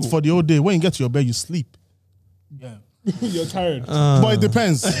busy for the whole day, when you get to your bed, you sleep. Yeah. You're tired. But it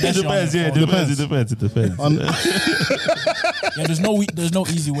depends. It depends. Yeah, it depends. Yeah, there's no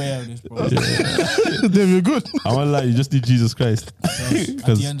easy way out of this, bro. Then you're good. I won't lie, you just need Jesus Christ. At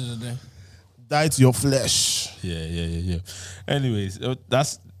the end of the day. Die to your flesh. Yeah. Anyways,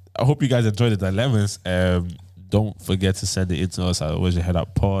 I hope you guys enjoyed the dilemmas. Don't forget to send it in to us at Where's Your Head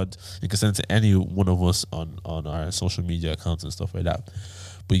Up Pod. You can send it to any one of us on our social media accounts and stuff like that.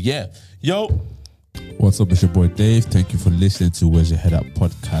 But yeah, yo. What's up? It's your boy Dave. Thank you for listening to Where's Your Head Up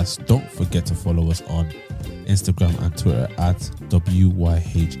Podcast. Don't forget to follow us on Instagram and Twitter at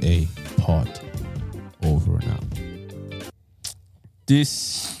WYHA Pod. Over and out.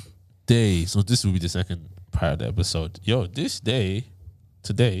 This day, so this will be the second part of the episode. Yo, today,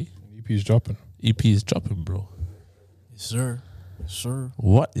 EP is dropping. EP is dropping, bro. Yes, sir.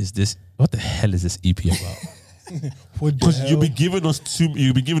 What is this? What the hell is this EP about? Because you've been giving us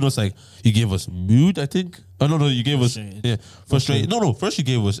like, you gave us Mood, I think. Oh no, you gave us Frustrated. No. First you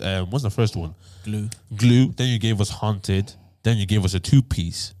gave us what's the first one? Glue. Then you gave us Haunted. Then you gave us a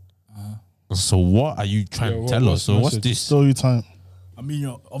 2-piece. So what are you trying to tell us? So what's this? Story time. I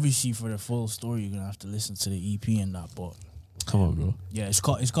mean, obviously for the full story, you're gonna have to listen to the EP and that. But come on, bro. Yeah, it's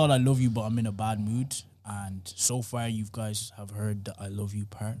called I Love You, but I'm in a bad mood. And so far, you guys have heard the I Love You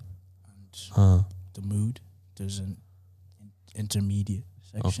part and the mood. There's an intermediate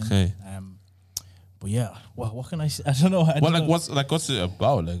section. Okay. But yeah, what can I say? I don't know. What's it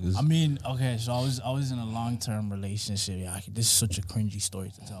about? I mean, okay, so I was in a long-term relationship. Yeah, this is such a cringy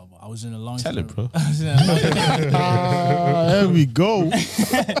story to tell, but I was in a long-term. Tell it, bro. There we go.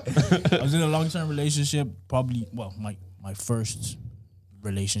 I was in a long-term relationship. Probably, my first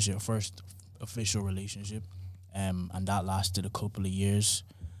relationship, first official relationship, and that lasted a couple of years,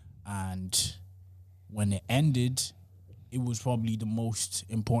 and when it ended, it was probably the most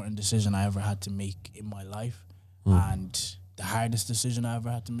important decision I ever had to make in my life, and the hardest decision I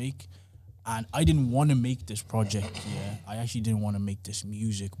ever had to make. And I didn't want to make this project. Yeah, I actually didn't want to make this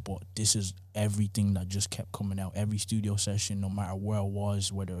music, but this is everything that just kept coming out. Every studio session, no matter where I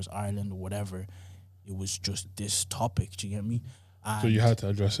was, whether it was Ireland or whatever, it was just this topic. Do you get me? And so you had to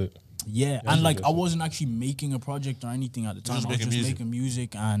address it. Yeah, and like I wasn't actually making a project or anything at the time. I was just making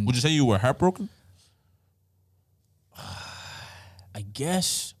music. And would you say you were heartbroken? I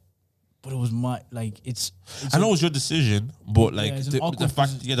guess, but it was my it's I know it was your decision, but like the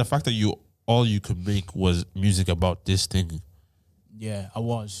fact that all you could make was music about this thing. Yeah, I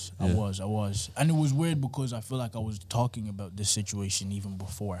was, and it was weird because I feel like I was talking about this situation even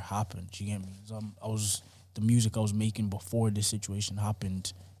before it happened. You get me? The music I was making before this situation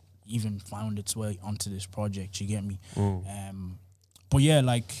happened even found its way onto this project. You get me? But yeah,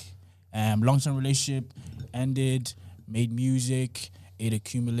 long-term relationship ended. Made music, it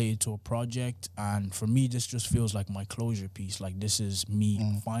accumulated to a project, and for me, this just feels like my closure piece. Like this is me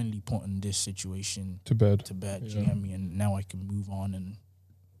finally putting this situation to bed. Yeah. You get me? And now I can move on and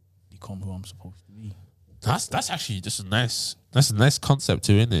become who I'm supposed to be. That's actually just a nice concept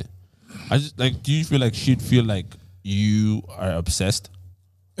too, isn't it? I just do you feel like she'd feel like you are obsessed?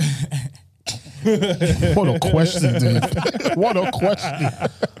 What a question, dude. What a question.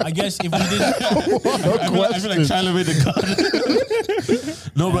 I guess if we did, I feel like trying to make the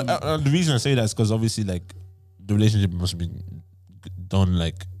cut. No, but the reason I say that is because obviously, the relationship must have been done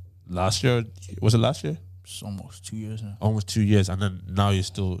last year. Was it last year? It's almost 2 years now. Almost 2 years, and then now you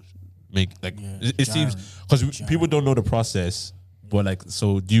still make it seems because people don't know the process. But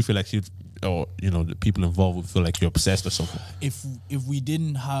so do you feel like she'd, or the people involved would feel like you're obsessed or something? If we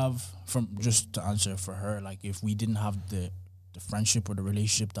didn't have, just to answer for her, if we didn't have the friendship or the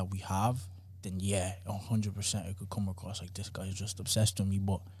relationship that we have, then yeah, 100% it could come across like this guy is just obsessed with me.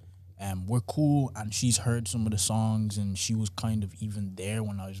 But we're cool, and she's heard some of the songs, and she was kind of even there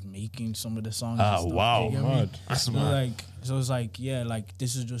when I was making some of the songs. Wow, that's mad. So it's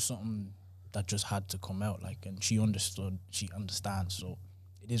this is just something that just had to come out, and she understood, she understands, so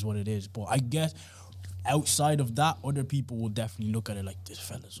it is what it is. But I guess outside of that, other people will definitely look at it like, this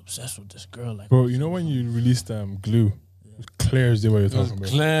fella's obsessed with this girl. Bro, you know when you released Glue, Claire's the way you're talking about.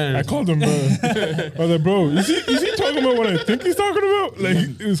 Claire. I called him, bro. I was like, bro, is he talking about what I think he's talking about?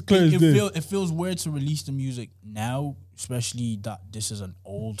 It was Claire's day. It feels weird to release the music now, especially that this is an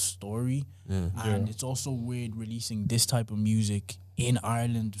old story. And it's also weird releasing this type of music in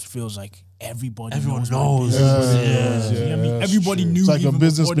Ireland. It feels like everyone knows. Yeah. I mean, everybody knew. It's like even a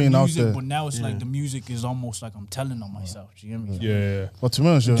business before the being out music, there. but now it's like the music is almost like I'm telling on myself. Do you get me? Yeah. But to be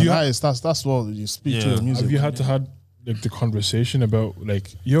honest, you're an artist. That's what you speak to the music. Have you had to like the conversation about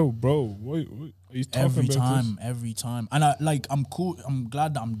like, yo, bro, what are you talking about? Every time, and I'm cool. I'm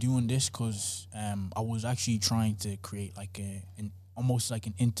glad that I'm doing this because I was actually trying to create like an almost like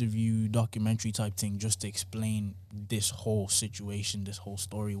an interview documentary type thing just to explain this whole situation, this whole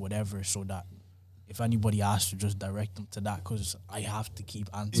story, whatever, so that if anybody asks to just direct them to that because I have to keep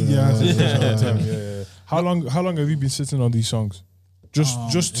answering. Yeah. How long have you been sitting on these songs?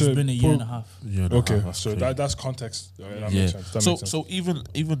 Just to it's been a year and a half. Okay, so that's context. That makes sense. That makes sense. So even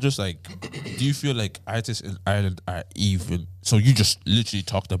just like, do you feel like artists in Ireland are even? So you just literally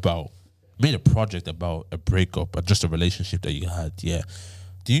made a project about a breakup or just a relationship that you had. Yeah.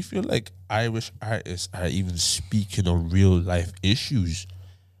 Do you feel like Irish artists are even speaking on real life issues?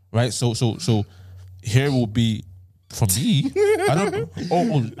 Right. So here will be for me. I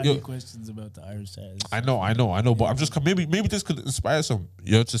don't. Any questions about the Irish artists? I know. But I'm just maybe this could inspire some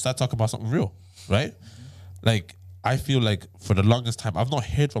to start talking about something real, right? Like I feel like for the longest time I've not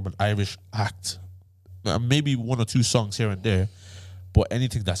heard from an Irish act, maybe one or two songs here and there, but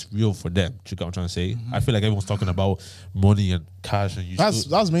anything that's real for them. Do you get what I'm trying to say? I feel like everyone's talking about money and cash, and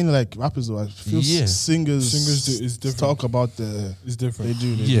that's mainly like rappers though. I feel singers is different. Talk about the it's different. They do.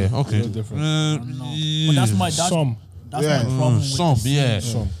 Yeah, okay. It's different. But that's my Some. That's my problem with some, the yeah.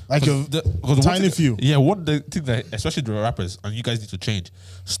 singers. Like a tiny few. Yeah, one the thing that especially the rappers, and you guys need to change.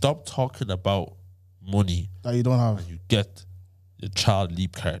 Stop talking about money that you don't have. and you get your child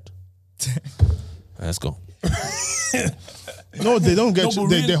leap card. Let's go. No, they don't get. No,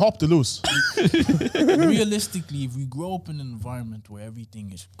 they hop the loose. Realistically, if we grow up in an environment where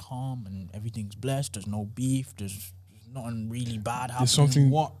everything is calm and everything's blessed, there's no beef, there's nothing really bad happening. Something.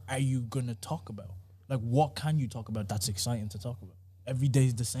 What are you gonna talk about? Like, what can you talk about that's exciting to talk about? Every day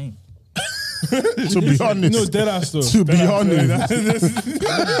is the same. To be honest, No, dead ass though. to be honest,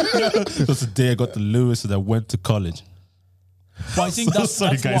 So today I got the Lewis that went to college. But I think that's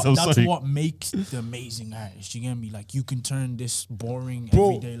sorry. what makes the amazing artist. You get me? Like, you can turn this boring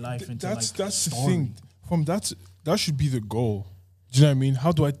Bro, everyday life into that's like the story. thing. From that should be the goal. Do you know what I mean?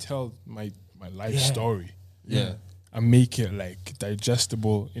 How do I tell my life story? Yeah. And make it like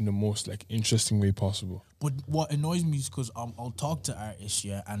digestible in the most like interesting way possible. But what annoys me is because I'll talk to artists,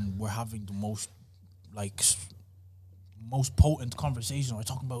 and we're having the most potent conversation. We're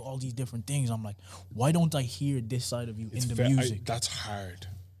talking about all these different things. I'm like, why don't I hear this side of you in the music? That's hard.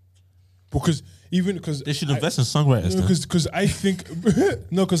 Because They should invest in songwriters. Because I think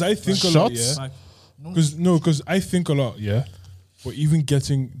because I think a lot. Shots? Yeah. Like, Because I think a lot. Yeah. But even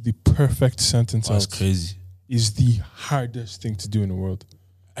getting the perfect sentence That's out crazy. is the hardest thing to do in the world.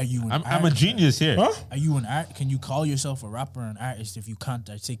 are you an I'm a artist? genius here. Huh? Are you an art? Can you call yourself a rapper or an artist if you can't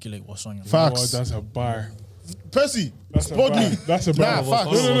articulate what's on your mind? Facts. Oh, that's a bar. Percy, That's a spot bar. me. That's a bar. Nah,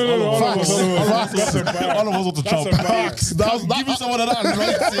 facts. No. Facts. That's a bar. All of us want to That's chop. a bar. Facts. Give me someone of that.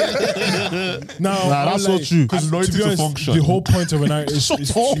 Now, Nah, that's so true. Because Anointed to be to honest, function. the whole point of an artist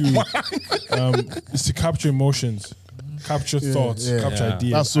is to capture emotions, capture thoughts, yeah. capture Yeah.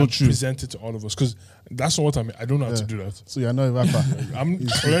 ideas. That's so and true. present it to all of us. Because that's not what I mean. I don't know how to do that. So you're not a rapper. I'm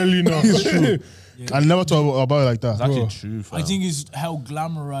clearly not. I never thought about it like that. It's actually Bro. true. I think it's how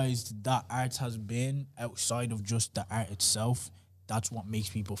glamorized that art has been outside of just the art itself. That's what makes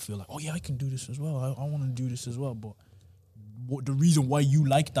people feel like, oh yeah, I can do this as well. I want to do this as well. But the reason why you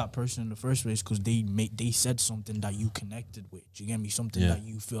like that person in the first place is because they said something that you connected with. Do you get me? Something that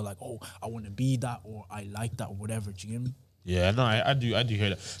you feel like, oh, I want to be that, or I like that, or whatever. Do you get me? Yeah, no, I do hear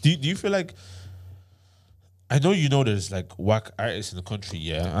that. Do you feel like? I know you know there's like whack artists in the country.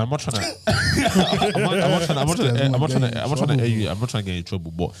 Yeah, I'm not trying to. I'm not trying to air you. I'm not trying to get you in trouble.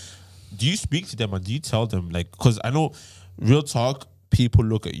 But do you speak to them and do you tell them like? Because I know, real talk, people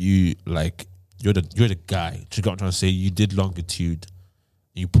look at you like you're the guy. Do you get what I'm trying to say? You did Longitude,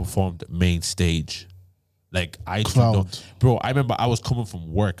 you performed main stage. Like I do know, bro. I remember I was coming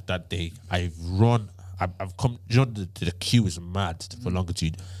from work that day. I've come. You know the queue is mad for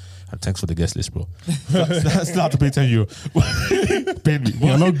Longitude. And thanks for the guest list, bro. That's not to pay 10 euro. Pay me.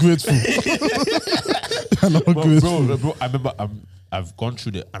 You're not grateful. You're not grateful. Bro, I remember I've gone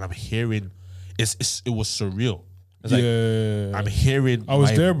through it and I'm hearing it was surreal. It's like Yeah. I'm hearing I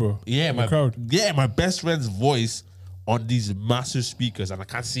was there, bro. Yeah, in the crowd. Yeah, my best friend's voice on these massive speakers and I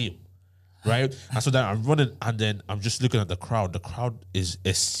can't see him. Right? And so then I'm running and then I'm just looking at the crowd. The crowd is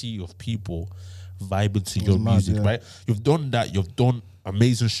a sea of people vibing to your mad, music, yeah. right? You've done that, you've done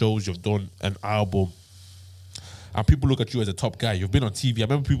amazing shows, you've done an album, and people look at you as a top guy. You've been on TV. I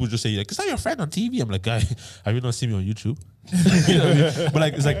remember people just say, like, is that your friend on TV? I'm like, guy, have you not seen me on YouTube? You know what I mean? But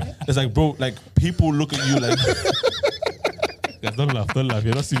like it's like, bro, like people look at you like yeah, don't laugh,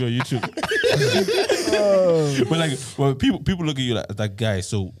 you're not seeing me on YouTube. But like, well, people look at you like that guy.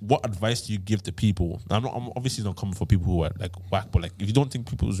 So, what advice do you give to people? I'm obviously not coming for people who are like whack, but like, if you don't think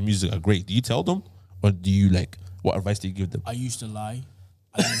people's music are great, do you tell them, or do you like? What advice do you give them? I used to lie.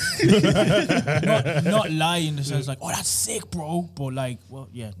 Not lie in the sense like, oh, that's sick, bro. But like, well,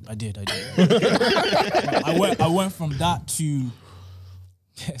 yeah, I did. I went from that to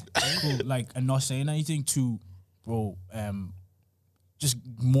cool, like, and not saying anything to, bro, just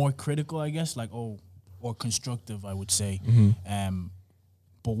more critical, I guess, like, or constructive, I would say.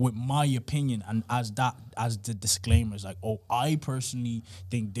 But with my opinion, and as the disclaimers, like, oh, I personally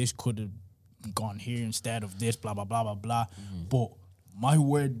think this could have gone here instead of this, blah blah blah blah blah. But my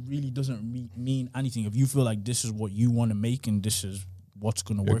word really doesn't mean anything. If you feel like this is what you want to make and this is what's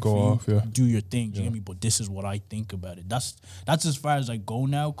gonna work for you, do your thing. Do you get me? But this is what I think about it. That's as far as I go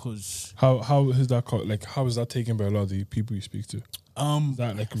now. Cause how is that like? How is that taken by a lot of the people you speak to? Is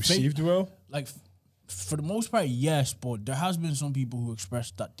that like received well? Like, for the most part, yes. But there has been some people who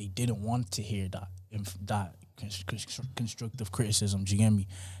expressed that they didn't want to hear that constructive criticism. Do you get me?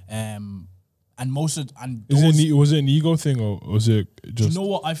 And most of was it an ego thing, or was it just? You know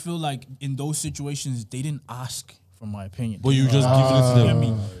what? I feel like in those situations they didn't ask for my opinion. But you just giving it to them. You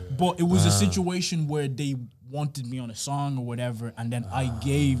get me? But it was a situation where they wanted me on a song or whatever, and then I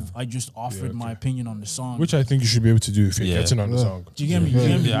just offered my opinion on the song, which I think you should be able to do if you're getting on the song. Do you get me? You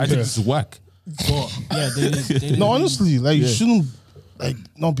get me? Yeah, I think this is whack. But yeah, they didn't No, honestly, like you shouldn't like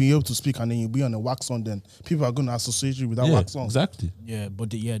not be able to speak and then you be on a wax song. Then people are gonna associate you with that wax song. Exactly. Yeah, but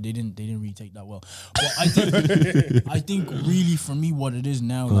they didn't really take that well. But I think really for me what it is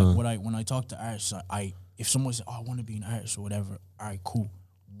now, like when I talk to artists, if someone says, oh, I want to be an artist or whatever, all right, cool.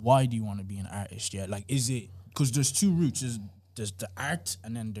 Why do you want to be an artist? Yeah, like, is it because there's two routes? There's the art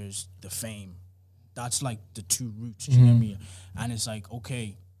and then there's the fame. That's like the two routes. You know what I mean? And it's like,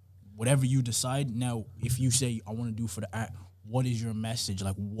 okay, whatever you decide now. If you say I want to do for the art, what is your message?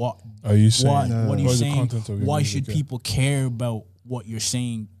 Like, what are you saying? What are you saying? Why music, should people care about what you're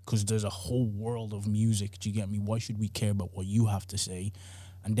saying? Because there's a whole world of music. Do you get me? Why should we care about what you have to say?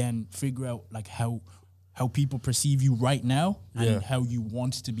 And then figure out like how people perceive you right now and how you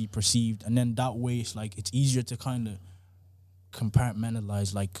want to be perceived. And then that way it's like it's easier to kind of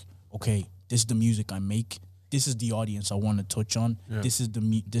compartmentalize, like, okay, this is the music I make. This is the audience I want to touch on. Yeah. This is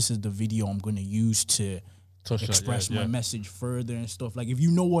the video I'm going to use to express my message further and stuff. Like, if you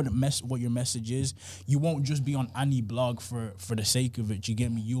know what your message is, you won't just be on any blog for the sake of it. You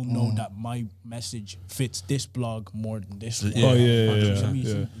get me? You'll know that my message fits this blog more than this one. Oh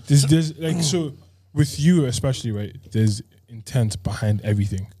yeah. There's like, so with you especially, right? There's intent behind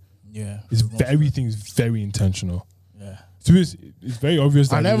everything. Yeah, everything is very intentional. Yeah. So it's very obvious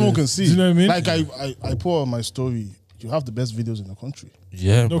that and everyone can see. You know what I mean? Like I put on my story. You have the best videos in the country.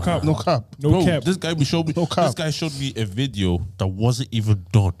 Yeah, no cap. Bro, this guy showed me. This guy showed me a video that wasn't even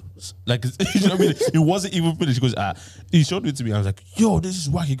done. Like, you know what I mean? It wasn't even finished. He goes, he showed it to me. I was like, yo, this is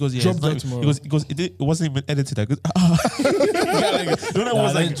whack. He goes, yeah, drop that tomorrow. He goes, it wasn't even edited. I goes,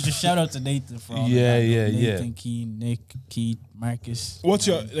 just shout out to Nathan for all Nathan, Keen, Nick, Keith, Marcus. What's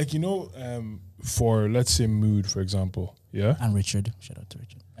your for, let's say, Mood, for example, yeah, and Richard. Shout out to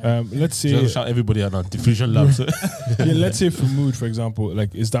Richard. Let's say shout everybody out on Diffusion Labs. Let's say for Mood, for example,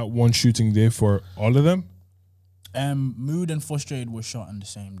 like, is that one shooting day for all of them? Mood and Frustrated were shot on the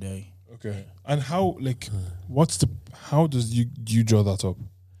same day. Okay. And how, like, how does you draw that up?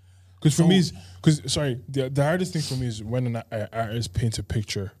 Because for me, the hardest thing for me is when an artist paints a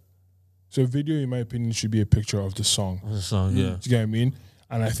picture. So a video, in my opinion, should be a picture of the song. The song, yeah. Do you get what I mean?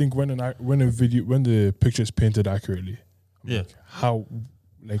 And I think when the picture is painted accurately, like, how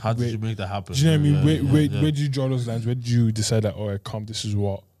did you make that happen? Do you know what I mean? Where did you draw those lines? Where did you decide that, this is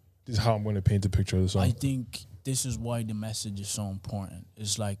how I'm going to paint the picture of the song? I think this is why the message is so important.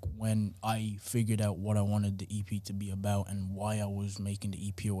 It's like when I figured out what I wanted the EP to be about and why I was making the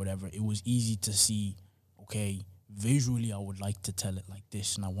EP or whatever, it was easy to see, okay, visually I would like to tell it like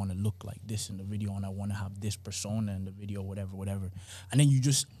this and I want to look like this in the video and I want to have this persona in the video, whatever. And then you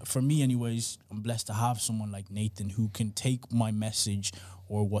just, for me anyways, I'm blessed to have someone like Nathan who can take my message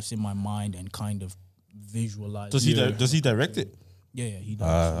or what's in my mind and kind of visualize. Does he direct it? Yeah, he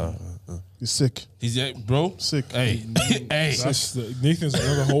does. He's sick. He's bro. Sick. Hey. Nathan's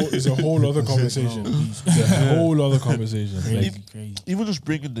a whole other conversation. It's a whole other conversation. Crazy. Even just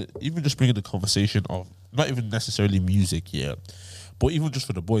bringing the conversation of not even necessarily music, but even just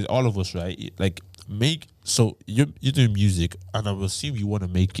for the boys, all of us, right? Like, you're doing music, and I will assume you want to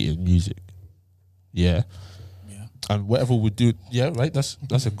make it in music, yeah. And whatever we do, right? That's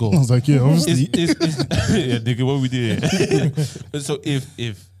a goal. I was like, yeah, obviously. Yeah, nigga, what we do. So if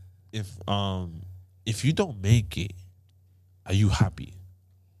if you don't make it, are you happy?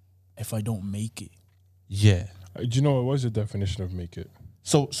 If I don't make it, Yeah. Do you know what was your definition of make it?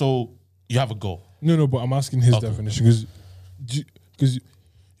 So you have a goal. No, but I'm asking his Okay. definition because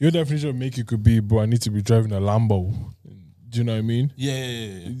your definition of make it could be, bro, I need to be driving a Lambo. Do you know what I mean?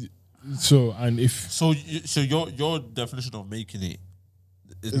 Yeah. So and if So your definition of making it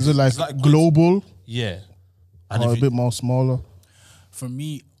Is it like it's global Yeah. And or a if you, bit more smaller? for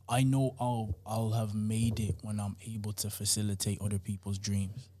me, I know I'll have made it when I'm able to facilitate other people's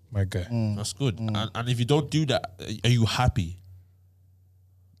dreams. my guy, that's good. And if you don't do that, are you happy?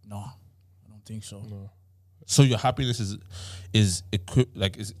 No, I don't think so. So your happiness is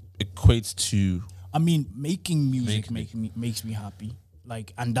equates to I mean, making music Make makes me happy.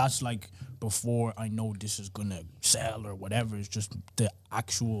 Like, and that's like before I know this is gonna sell or whatever. It's just the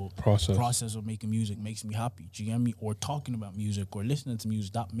actual Process. of making music makes me happy. Do you get me? Or talking about music or listening to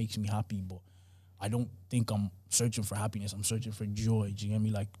music, that makes me happy. But I don't think I'm searching for happiness. I'm searching for joy. Do you get me?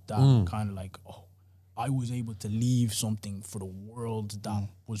 Like that kind of like, oh, I was able to leave something for the world that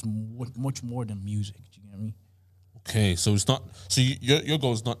was much more than music. Do you get me? okay. So it's not. So your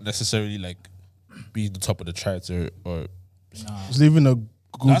goal is not necessarily like being the top of the charts or It's leaving a good,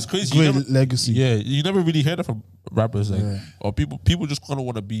 That's crazy. You great never- legacy. yeah. You never really heard that from rappers like or people just kind of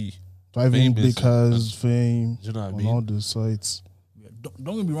want to be. Driving famous big cars, fame, You know what I on mean? all the sites. Yeah,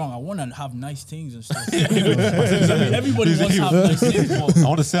 don't get me wrong. I want to have nice things and stuff. Everybody wants to have nice things, but I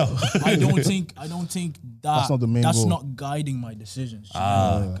want to sell. I don't think That's not the main that's goal. not guiding my decisions. You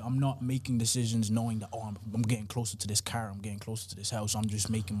know? Like, I'm not making decisions knowing that I'm getting closer to this car, I'm getting closer to this house. I'm just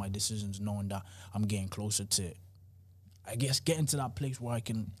making my decisions knowing that I'm getting closer to, I guess, getting to that place where I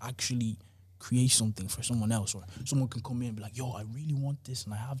can actually create something for someone else, or someone can come in and be like, yo, I really want this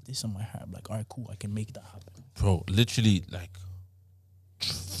and I have this in my heart. I'm like, all right, cool, I can make that happen. Bro, literally like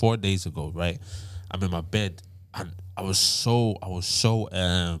 4 days ago, right? I'm in my bed and I was so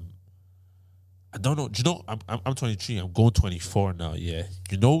I don't know. Do you know? I'm 23. I'm going 24 now. Yeah.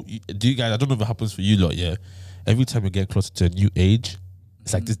 You know? Do you guys? I don't know if it happens for you lot. Yeah. Every time you get closer to a new age,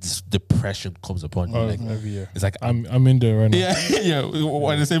 it's like this depression comes upon you. Like every year. it's like I'm in there right now. yeah.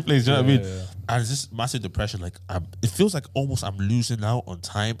 We're in the same place. You know what I mean? Yeah. And it's just massive depression. Like it feels like almost I'm losing out on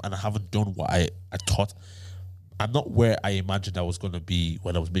time, and I haven't done what I thought. I'm not where I imagined I was going to be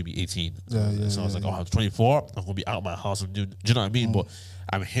when I was maybe 18. So I was like, oh, I'm 24. I'm going to be out of my house. Do you know what I mean? But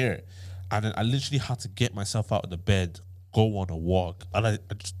I'm here. And then I literally had to get myself out of the bed, go on a walk. And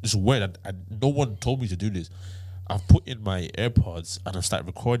it's weird. No one told me to do this. I've put in my AirPods and I started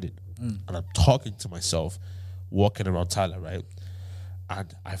recording. And I'm talking to myself, walking around Tyler, right?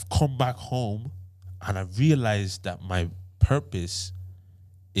 And I've come back home and I realized that my purpose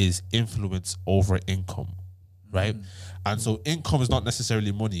is influence over income. Right, and so income is not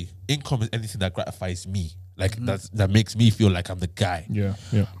necessarily money. Income is anything that gratifies me, like that makes me feel like I'm the guy. Yeah.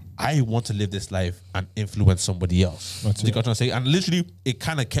 I want to live this life and influence somebody else. That's Do you it. got what I'm saying? And literally, it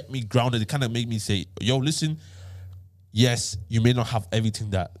kind of kept me grounded. It kind of made me say, "Yo, listen. Yes, you may not have everything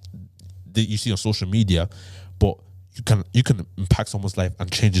that you see on social media, but you can impact someone's life and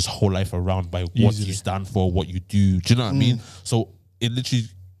change his whole life around by what Easily. you stand for, what you do. Do you know what I mean? So it literally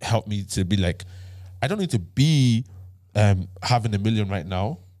helped me to be like, I don't need to be having 1 million right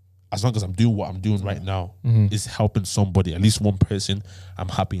now. As long as I'm doing what I'm doing right now, is helping somebody, at least one person. I'm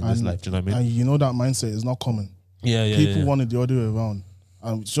happy in this life. Do you know what I mean? And you know that mindset is not common. Yeah. People want it the other way around.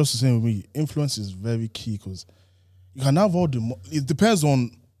 And it's just the same with me. Influence is very key because you can have all the... it depends on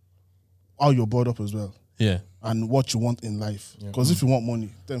how you're brought up as well Yeah. and what you want in life. Because if you want money,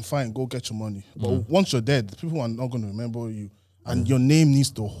 then fine, go get your money. But once you're dead, people are not going to remember you. And your name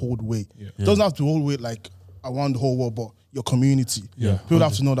needs to hold weight. It doesn't have to hold weight like around the whole world, but your community. Yeah. People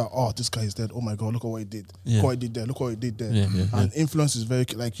have to know that, oh, this guy is dead. Oh my God, look at what he did. Look what he did there. Look what he did there. And influence is very,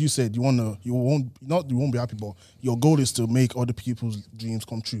 like you said, you won't be happy, but your goal is to make other people's dreams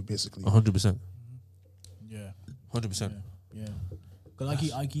come true, basically. 100%. Yeah. 100%. Yeah,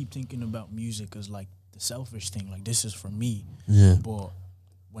 because I keep thinking about music as like the selfish thing. Like, this is for me. Yeah. But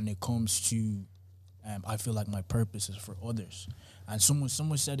when it comes to, I feel like my purpose is for others. And someone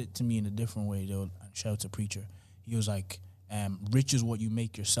said it to me in a different way. Though, and shout out to Preacher. He was like, "Rich is what you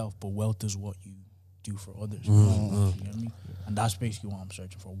make yourself, but wealth is what you do for others." You know what I mean? And that's basically what I'm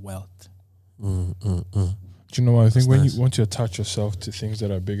searching for: wealth. Do you know what I think? When you once you attach yourself to things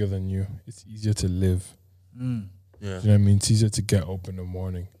that are bigger than you, it's easier to live. Yeah. Do you know what I mean? It's easier to get up in the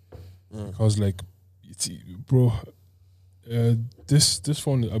morning because, like, bro, this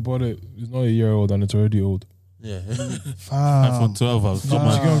phone I bought it's not a year old and it's already old. Yeah. Fam. iPhone 12. I was Do you get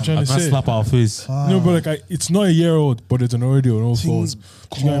what I'm trying to say? slap our face. No, but like it's not a year old, but it's already an old phone. Things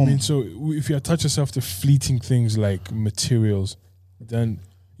Do you know what I come. mean? So if you attach yourself to fleeting things like materials, then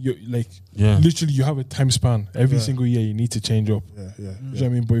you like Yeah. literally you have a time span. Every Yeah. single year you need to change up. Yeah, yeah. Do you know what I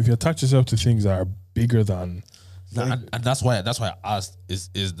mean? But if you attach yourself to things that are bigger than And that's why I asked is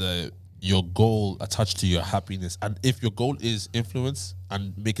your goal attached to your happiness? And if your goal is influence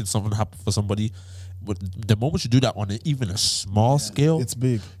and making something happen for somebody, but the moment you do that on even a small scale, It's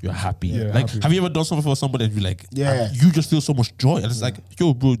big. you're happy. Yeah, Like, happy. have you ever done something for somebody and you're like, Yeah. and you just feel so much joy? And it's like,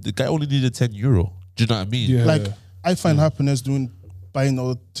 yo, bro, the guy only needed €10. Do you know what I mean? Yeah. Like, I find happiness doing buying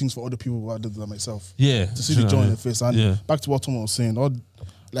other things for other people rather than myself. Yeah. To see Do you the know joy what I in mean? the face. And Yeah. back to what Tom was saying,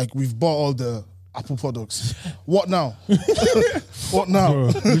 like we've bought all the Apple products. What now? What now? bro,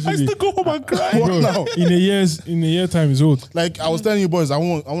 literally, Go home and cry. What bro, now? in a year time is old. Like I was telling you boys, I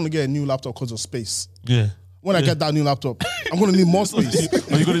want to get a new laptop because of space. Yeah. When I get that new laptop, I'm gonna need more space.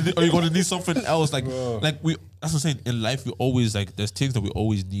 Are you gonna need something else? Like we. That's what I'm saying. In life, we always like. There's things that we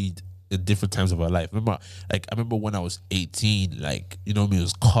always need at different times of our life. I remember when I was 18. Like, you know, me, it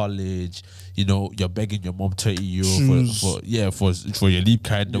was college. You know, you're begging your mom €30 for your leave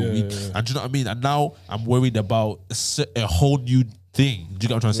card in the Yeah, week. yeah. And do you know what I mean? And now I'm worried about a whole new thing. Do you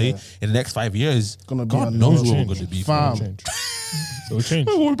get what I'm trying to say? In the next 5 years, Gonna be God a knows new where we're change. gonna be. Fam. Change. So change.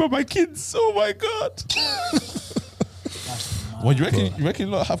 I worry about my kids. Oh my God. What you reckon? You reckon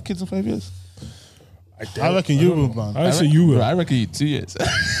you'll not have kids in 5 years? I reckon you will, man. I say you will. Bro, I reckon you 2 years. Bro,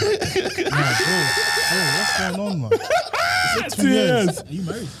 what's going on, man? Is it 2 2 years? years. Are you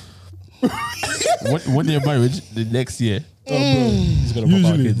married? When they're married, the next year. He's gonna Usually,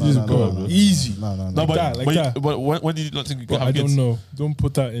 pop out this kids. is bro. Easy. No, no, no. No, but, that, like but, that. but when did you not think you could But have I kids? don't know. Don't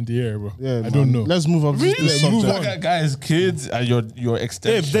put that in the air, bro. Yeah, I man. don't know. Let's move on. to this Move subject. on. Guys, kids and your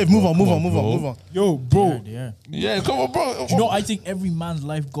extension. Dave, move on, bro. move Come on, move on, bro. move on. Yo, bro. Yeah. Yeah, come on, bro. You know, I think every man's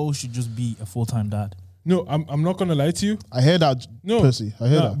life goal should just be a full-time dad. No, I'm not gonna lie to you. I hear that, No, Percy. I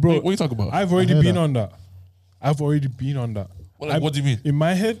hear Nah, that. bro. What are you talking about? I've already I heard been that. on that. I've already been on that. What do you mean? In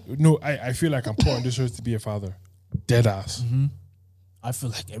my head, no, I feel like I'm put on this earth to be a father. Dead ass. I feel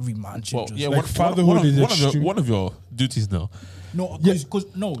like every man should Well, just... yeah, Like fatherhood is extreme- one of your duties now. No, because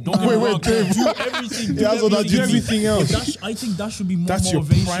no, don't get me Wait, wrong. Dave. Do everything. He has all that Do everything else. I think that should be more That's your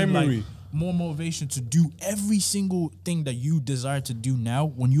motivation. primary. Like, more motivation to do every single thing that you desire to do now.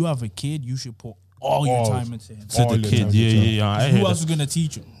 When you have a kid, you should put all your All. time into him. To All the the kid. time, Yeah. I Who hear else that. is gonna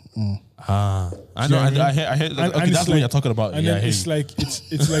teach him? I Do know. you know what I mean? I hear. And- Okay, and that's it's what you're talking about. And Yeah, I then hear it's you. like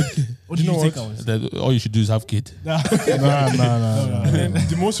it's like What do do you know you think what? I was? That all you should do is have kid. Nah. And then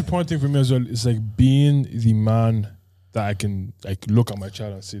the most important thing for me as well is like being the man that I can like look at my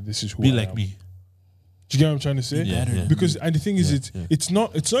child and say, "This is who Be I like am." me. Do you get what I'm trying to say? Yeah, yeah. Because and the thing is, it's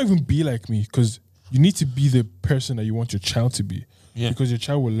not even be like me because you need to be the person that you want your child to be. Yeah. Because your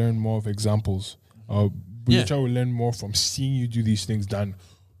child will learn more of examples. But Yeah. your child will learn more from seeing you do these things than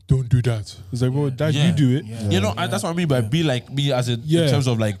don't do that. It's like, well, Dad, Yeah. you do it. Yeah. You know, and that's what I mean by be like me as in Yeah. terms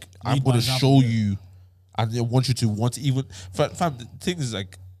of like I'm Lead by going to example, show yeah. you, and I want you to want to even. Fam, the thing is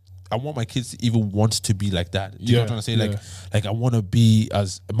like, I want my kids to even want to be like that. Do you know what I'm trying to say? Like I want to be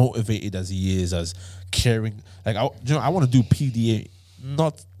as motivated as he is, as caring. Like I want to do PDA,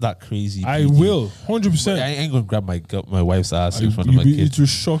 not that crazy. I PDA. will, 100%. I ain't gonna grab my wife's ass in front of my It kids. will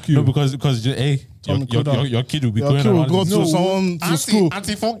shock you. No, because hey, Tommy Kodak. your kid will be Your going kid will around. go and to say, someone to school.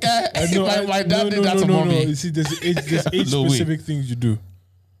 Auntie Funke. No, my dad did that to no. mommy. You see, there's age No way. specific things you do.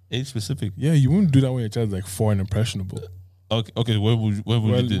 Age specific. Yeah, you wouldn't do that when your child's like 4 and impressionable. Okay. When would Well,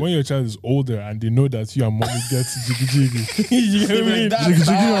 you do? when your child is older and they know that you and mommy get jiggy jiggy, you get what I mean? Jiggy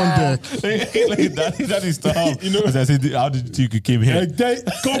jiggy on deck. like daddy stop. You know, as I said, how did you think you came here? Like that,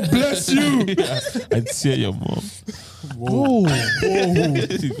 God bless you. I'd see your mom. Whoa.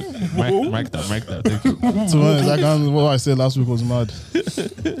 Mic that. Thank you. To be honest, I can't, what I said last week was mad.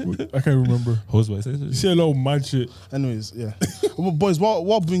 I can't remember. Who's what I You said? see a lot of mad shit. Anyways, yeah. Well, boys,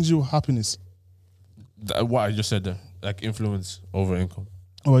 what brings you happiness? What I just said there, like influence over income.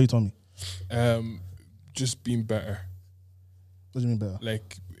 What are you telling me? Just being better, What do you mean better?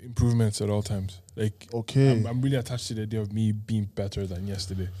 like improvements at all times. Like Okay. I'm really attached to the idea of me being better than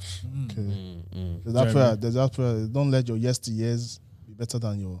yesterday. Okay. There's Yeah, that prayer. There's that prayer. Don't let your yesteryears be better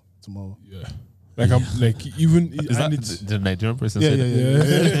than your tomorrow. Yeah, like I'm like even Is that and it's the Nigerian person? Yeah, said yeah,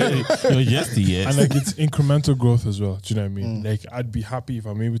 it? yeah. Your yesteryear. and like it's incremental growth as well. Do you know what I mean? Like I'd be happy if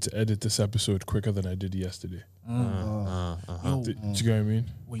I'm able to edit this episode quicker than I did yesterday. Yo, Do you get what I mean?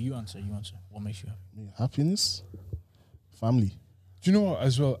 well, you answer. What makes you happy? Happiness? Family. Do you know what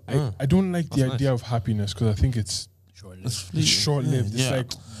as well? I don't like the That's idea of happiness because I think it's Short short lived. Yeah. It's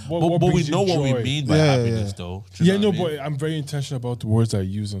like but we brings you know what we joy? mean by Yeah, happiness, yeah. though. Do you Yeah, know no, what I mean? but I'm very intentional about the words I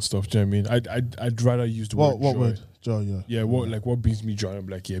use and stuff. Do you know what I mean? I'd rather use the What word joy. word? Joy, yeah. Yeah, what brings me joy? I'm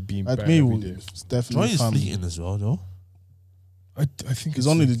like, yeah, being Like back me, every day. it's Joy definitely is family. fleeting as well, though. I think It's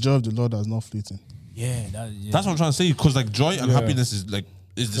only the joy of the Lord that's not fleeting. Yeah, That's what I'm trying to say. Because like joy and Yeah. happiness is like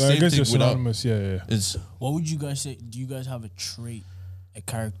is the I same guess thing they're without. synonymous. Yeah. It's What would you guys say? Do you guys have a trait, a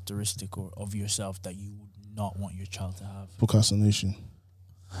characteristic of yourself that you would not want your child to have? Procrastination.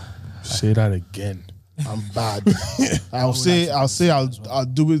 Say that again. I'm bad. I'll say I'll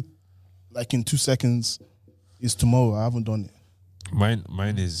do it like in 2 seconds. It's tomorrow. I haven't done it.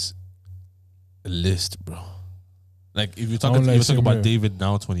 mine is a list, bro. Like if you're don't talking, like you're talking same about here. David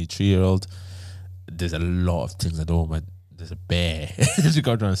now, 23-year-old. There's a lot of things I don't want. There's a bear. That's what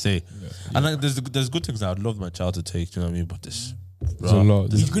I'm trying to say. And like there's good things that I'd love my child to take. You know what I mean? But this, There's a lot.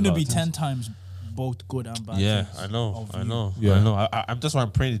 there's It's a gonna lot be of things. 10 times both good and bad. Yeah, things I know, of I you. know, Yeah. I know. I'm that's why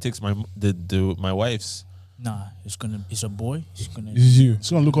I'm praying it takes my my wife's. Nah, it's a boy. It's gonna. This is you. It's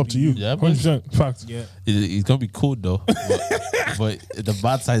gonna look up to you. Yeah, but 100% fact. Yeah. it's gonna be cool though. but the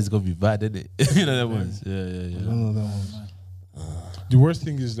bad side is gonna be bad, isn't it? You know that ones. Yeah. I don't know that one. The worst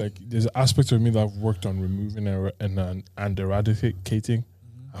thing is like there's aspects of me that I've worked on removing and eradicating.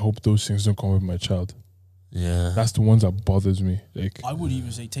 I hope those things don't come with my child. Yeah. That's the ones that bothers me. Like I would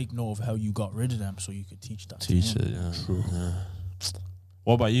even say take note of how you got rid of them, so you could teach that. to Teach him. it. Yeah. True. Yeah.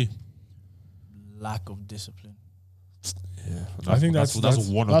 What about you? Lack of discipline. Yeah, I think that's one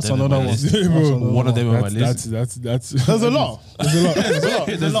of That's them. another on my one. list. That's another One of them on my that's list. that's There's a lot. There's a lot.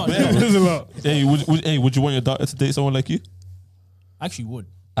 There's a lot. There's a lot. Hey, would you want your daughter to date someone like you? Actually, would.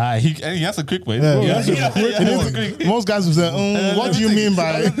 He has a quick way. Yeah, Bro, yeah. he has a Most- quick- Most guys will say, "What do you mean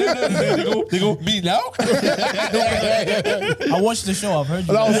by?" they go, me now? I watched the show. I've heard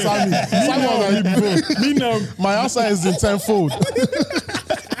you. That was Sammy. Sammy was like, bro. Me now. My answer is in tenfold.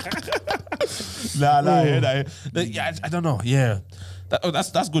 Nah, I hear that. Yeah, I don't know. Yeah.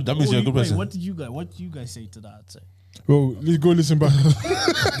 That's good. That means you're a good person. What do you guys say to that? Say? Bro, let's go listen back.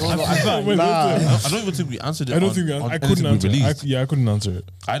 Wait, Nah. I don't even think we answered it. I don't on- think on I couldn't anything we answer. released. I couldn't answer it.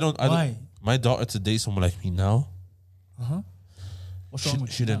 I don't. Why? My daughter to date someone like me now, What's wrong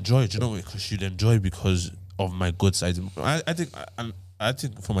with she'd you? enjoy it. You know, because she'd enjoy because of my good sides. I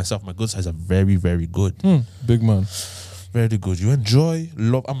think for myself, my good sides are very, very good. Big man. Very good. You enjoy,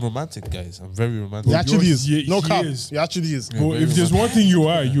 love. I'm romantic, guys. I'm very romantic. He actually Yours- is. yeah, No he cap. is. He actually is. Bro, if there's one thing you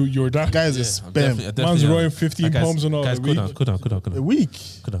are, you're that Guy is a I'm spam. definitely man's am. rowing 15 Guys, pounds an hour Guys, a could week. on. A week.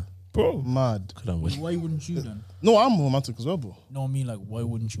 Bro. Mad. Wait. Why wouldn't you then? No, I'm romantic as well, bro. No, I mean like, why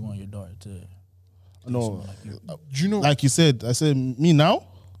wouldn't you want your daughter to? No, Do you know? like you said, I said me now,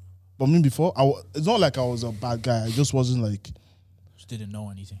 but me before. It's not like I was a bad guy. I just wasn't like Just didn't know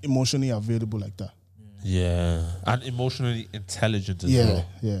anything. emotionally available like that. Yeah, and emotionally intelligent as Yeah, well.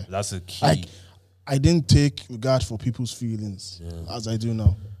 yeah. That's a key. Like I didn't take regard for people's feelings as I do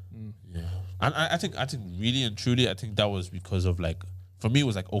now. Yeah, and I think really and truly, I think that was because of like, for me, it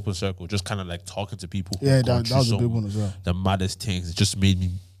was like open circle, just kind of like talking to people. who've Yeah, gone that through was a big one as well. The maddest things. It just made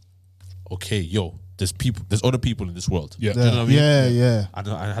me, okay, yo, there's other people in this world. Yeah. Do you know what I mean? Yeah.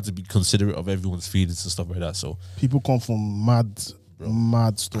 I had to be considerate of everyone's feelings and stuff like that. So People come from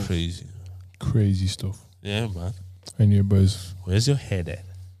mad stuff. crazy. Crazy stuff. Yeah, man. And your buzz. Where's your head at?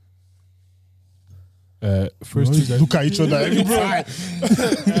 First two Look at each other every time.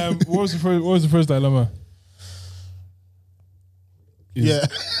 what was the first dilemma? Yeah.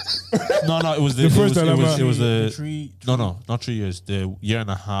 No, it was The first dilemma. it was the Tree. no, not 3 years. The year and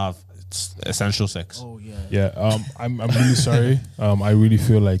a half. It's essential sex. Oh yeah. Yeah, I'm really sorry. I really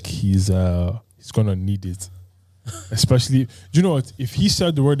feel like he's gonna need it. Especially, do you know what? If he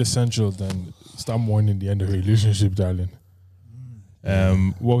said the word essential, then start mourning the end of the relationship, darling.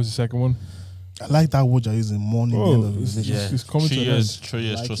 What was the second one? I like that word you're using, morning. Oh, end of the it's- relationship. it's coming to an end. 3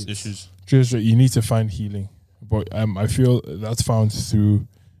 years I like trust it. issues. Just you need to find healing, but I feel that's found through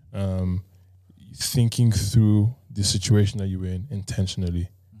thinking through the situation that you're in intentionally,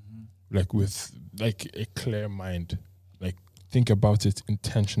 like with like a clear mind, like think about it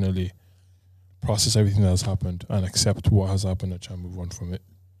intentionally, process everything that has happened, and accept what has happened and try and move on from it.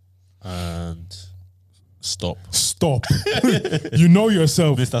 And stop. Stop. You know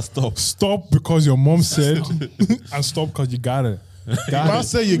yourself. Mr. Stop. Stop because your mom said, and stop because you got it. Man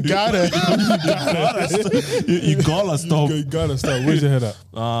say you got it. You gotta stop. You gotta stop. Where's your head at?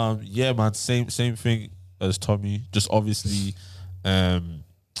 Yeah, man. Same thing as Tommy. Just obviously,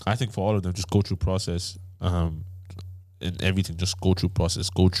 I think for all of them, just go through process. In everything, just go through process.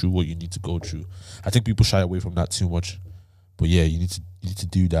 Go through what you need to go through. I think people shy away from that too much, but yeah, you need to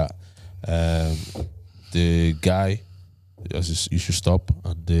do that. The guy, you should stop,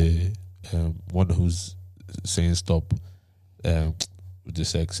 and the one who's saying stop with the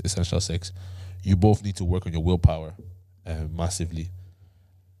sex, essential sex, you both need to work on your willpower massively,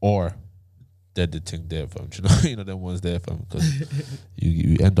 or they're the thing there, fam. You know them ones there, fam, because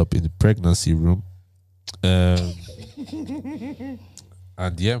you end up in the pregnancy room.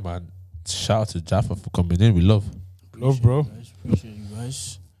 And yeah, man, shout out to Jaffa for coming in. We love, bro. Appreciate you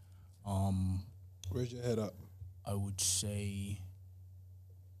guys. Where's your head at? I would say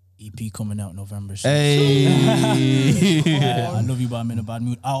EP coming out November 6th. Hey, I love you, but I'm in a bad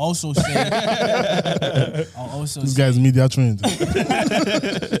mood. I'll also say, This guy's media trained.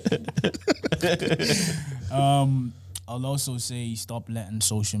 I'll also say stop letting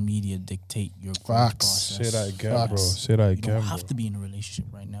social media dictate your growth Facts. process. Say that again, bro. Facts. Say that You again, don't bro. have to be in a relationship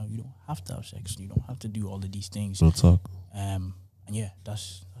right now. You don't have to have sex. You don't have to do all of these things. real talk. And yeah,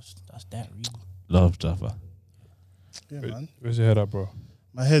 that's that really. Love Jaffa. Yeah, man. Where's your head at, bro?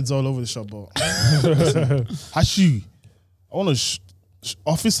 My head's all over the shop, but Hashi, I want to.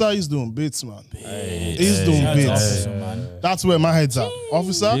 Officer is doing bits, man. He's doing Shout out to bits. Officer, man. That's where my head's at.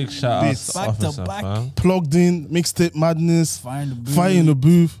 Officer, Big shout bits. out Back to Officer, back. fam. Plugged in, mixtape madness, Fire in the booth. fire in the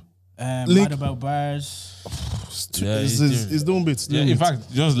booth. Link. Mad about bars. Yeah, He's doing bits. Yeah, doing in bits.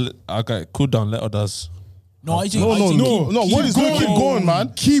 fact, just okay, cool down. Let others. No, I think No. What is going? Keep going,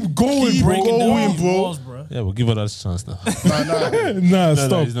 man. Keep going, keep bro. breaking down Going, these bro. walls, bro. Yeah, we'll give others a chance now. Nah,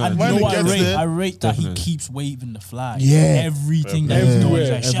 stop. he's not. And When you know it what I gets rate? there- I rate that he Definitely. keeps waving the flag. Yeah. Everything that he's doing. Everywhere, He's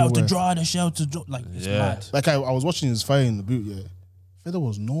like, shout to everywhere. draw, shout to draw. Like, it's Yeah. mad. Like I was watching his fire in the boot. Yeah, Feder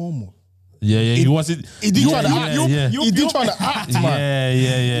was normal. Yeah, he wasn't. He didn't try to act. Yeah, He didn't try to act, man.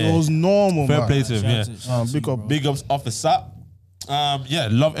 yeah. It was normal, Fair man. play to him. Yeah. Shout out to big you, up, bro. Big ups, Officer. Yeah,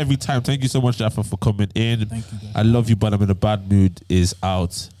 love every time. Thank you so much, Jaffa, for coming in. Thank you, guys. I love you, but I'm in a bad mood. Is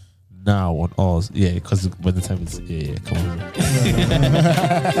out now on all. Yeah, because by the time it's come on. But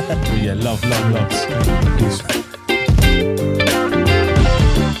yeah, love. Peace.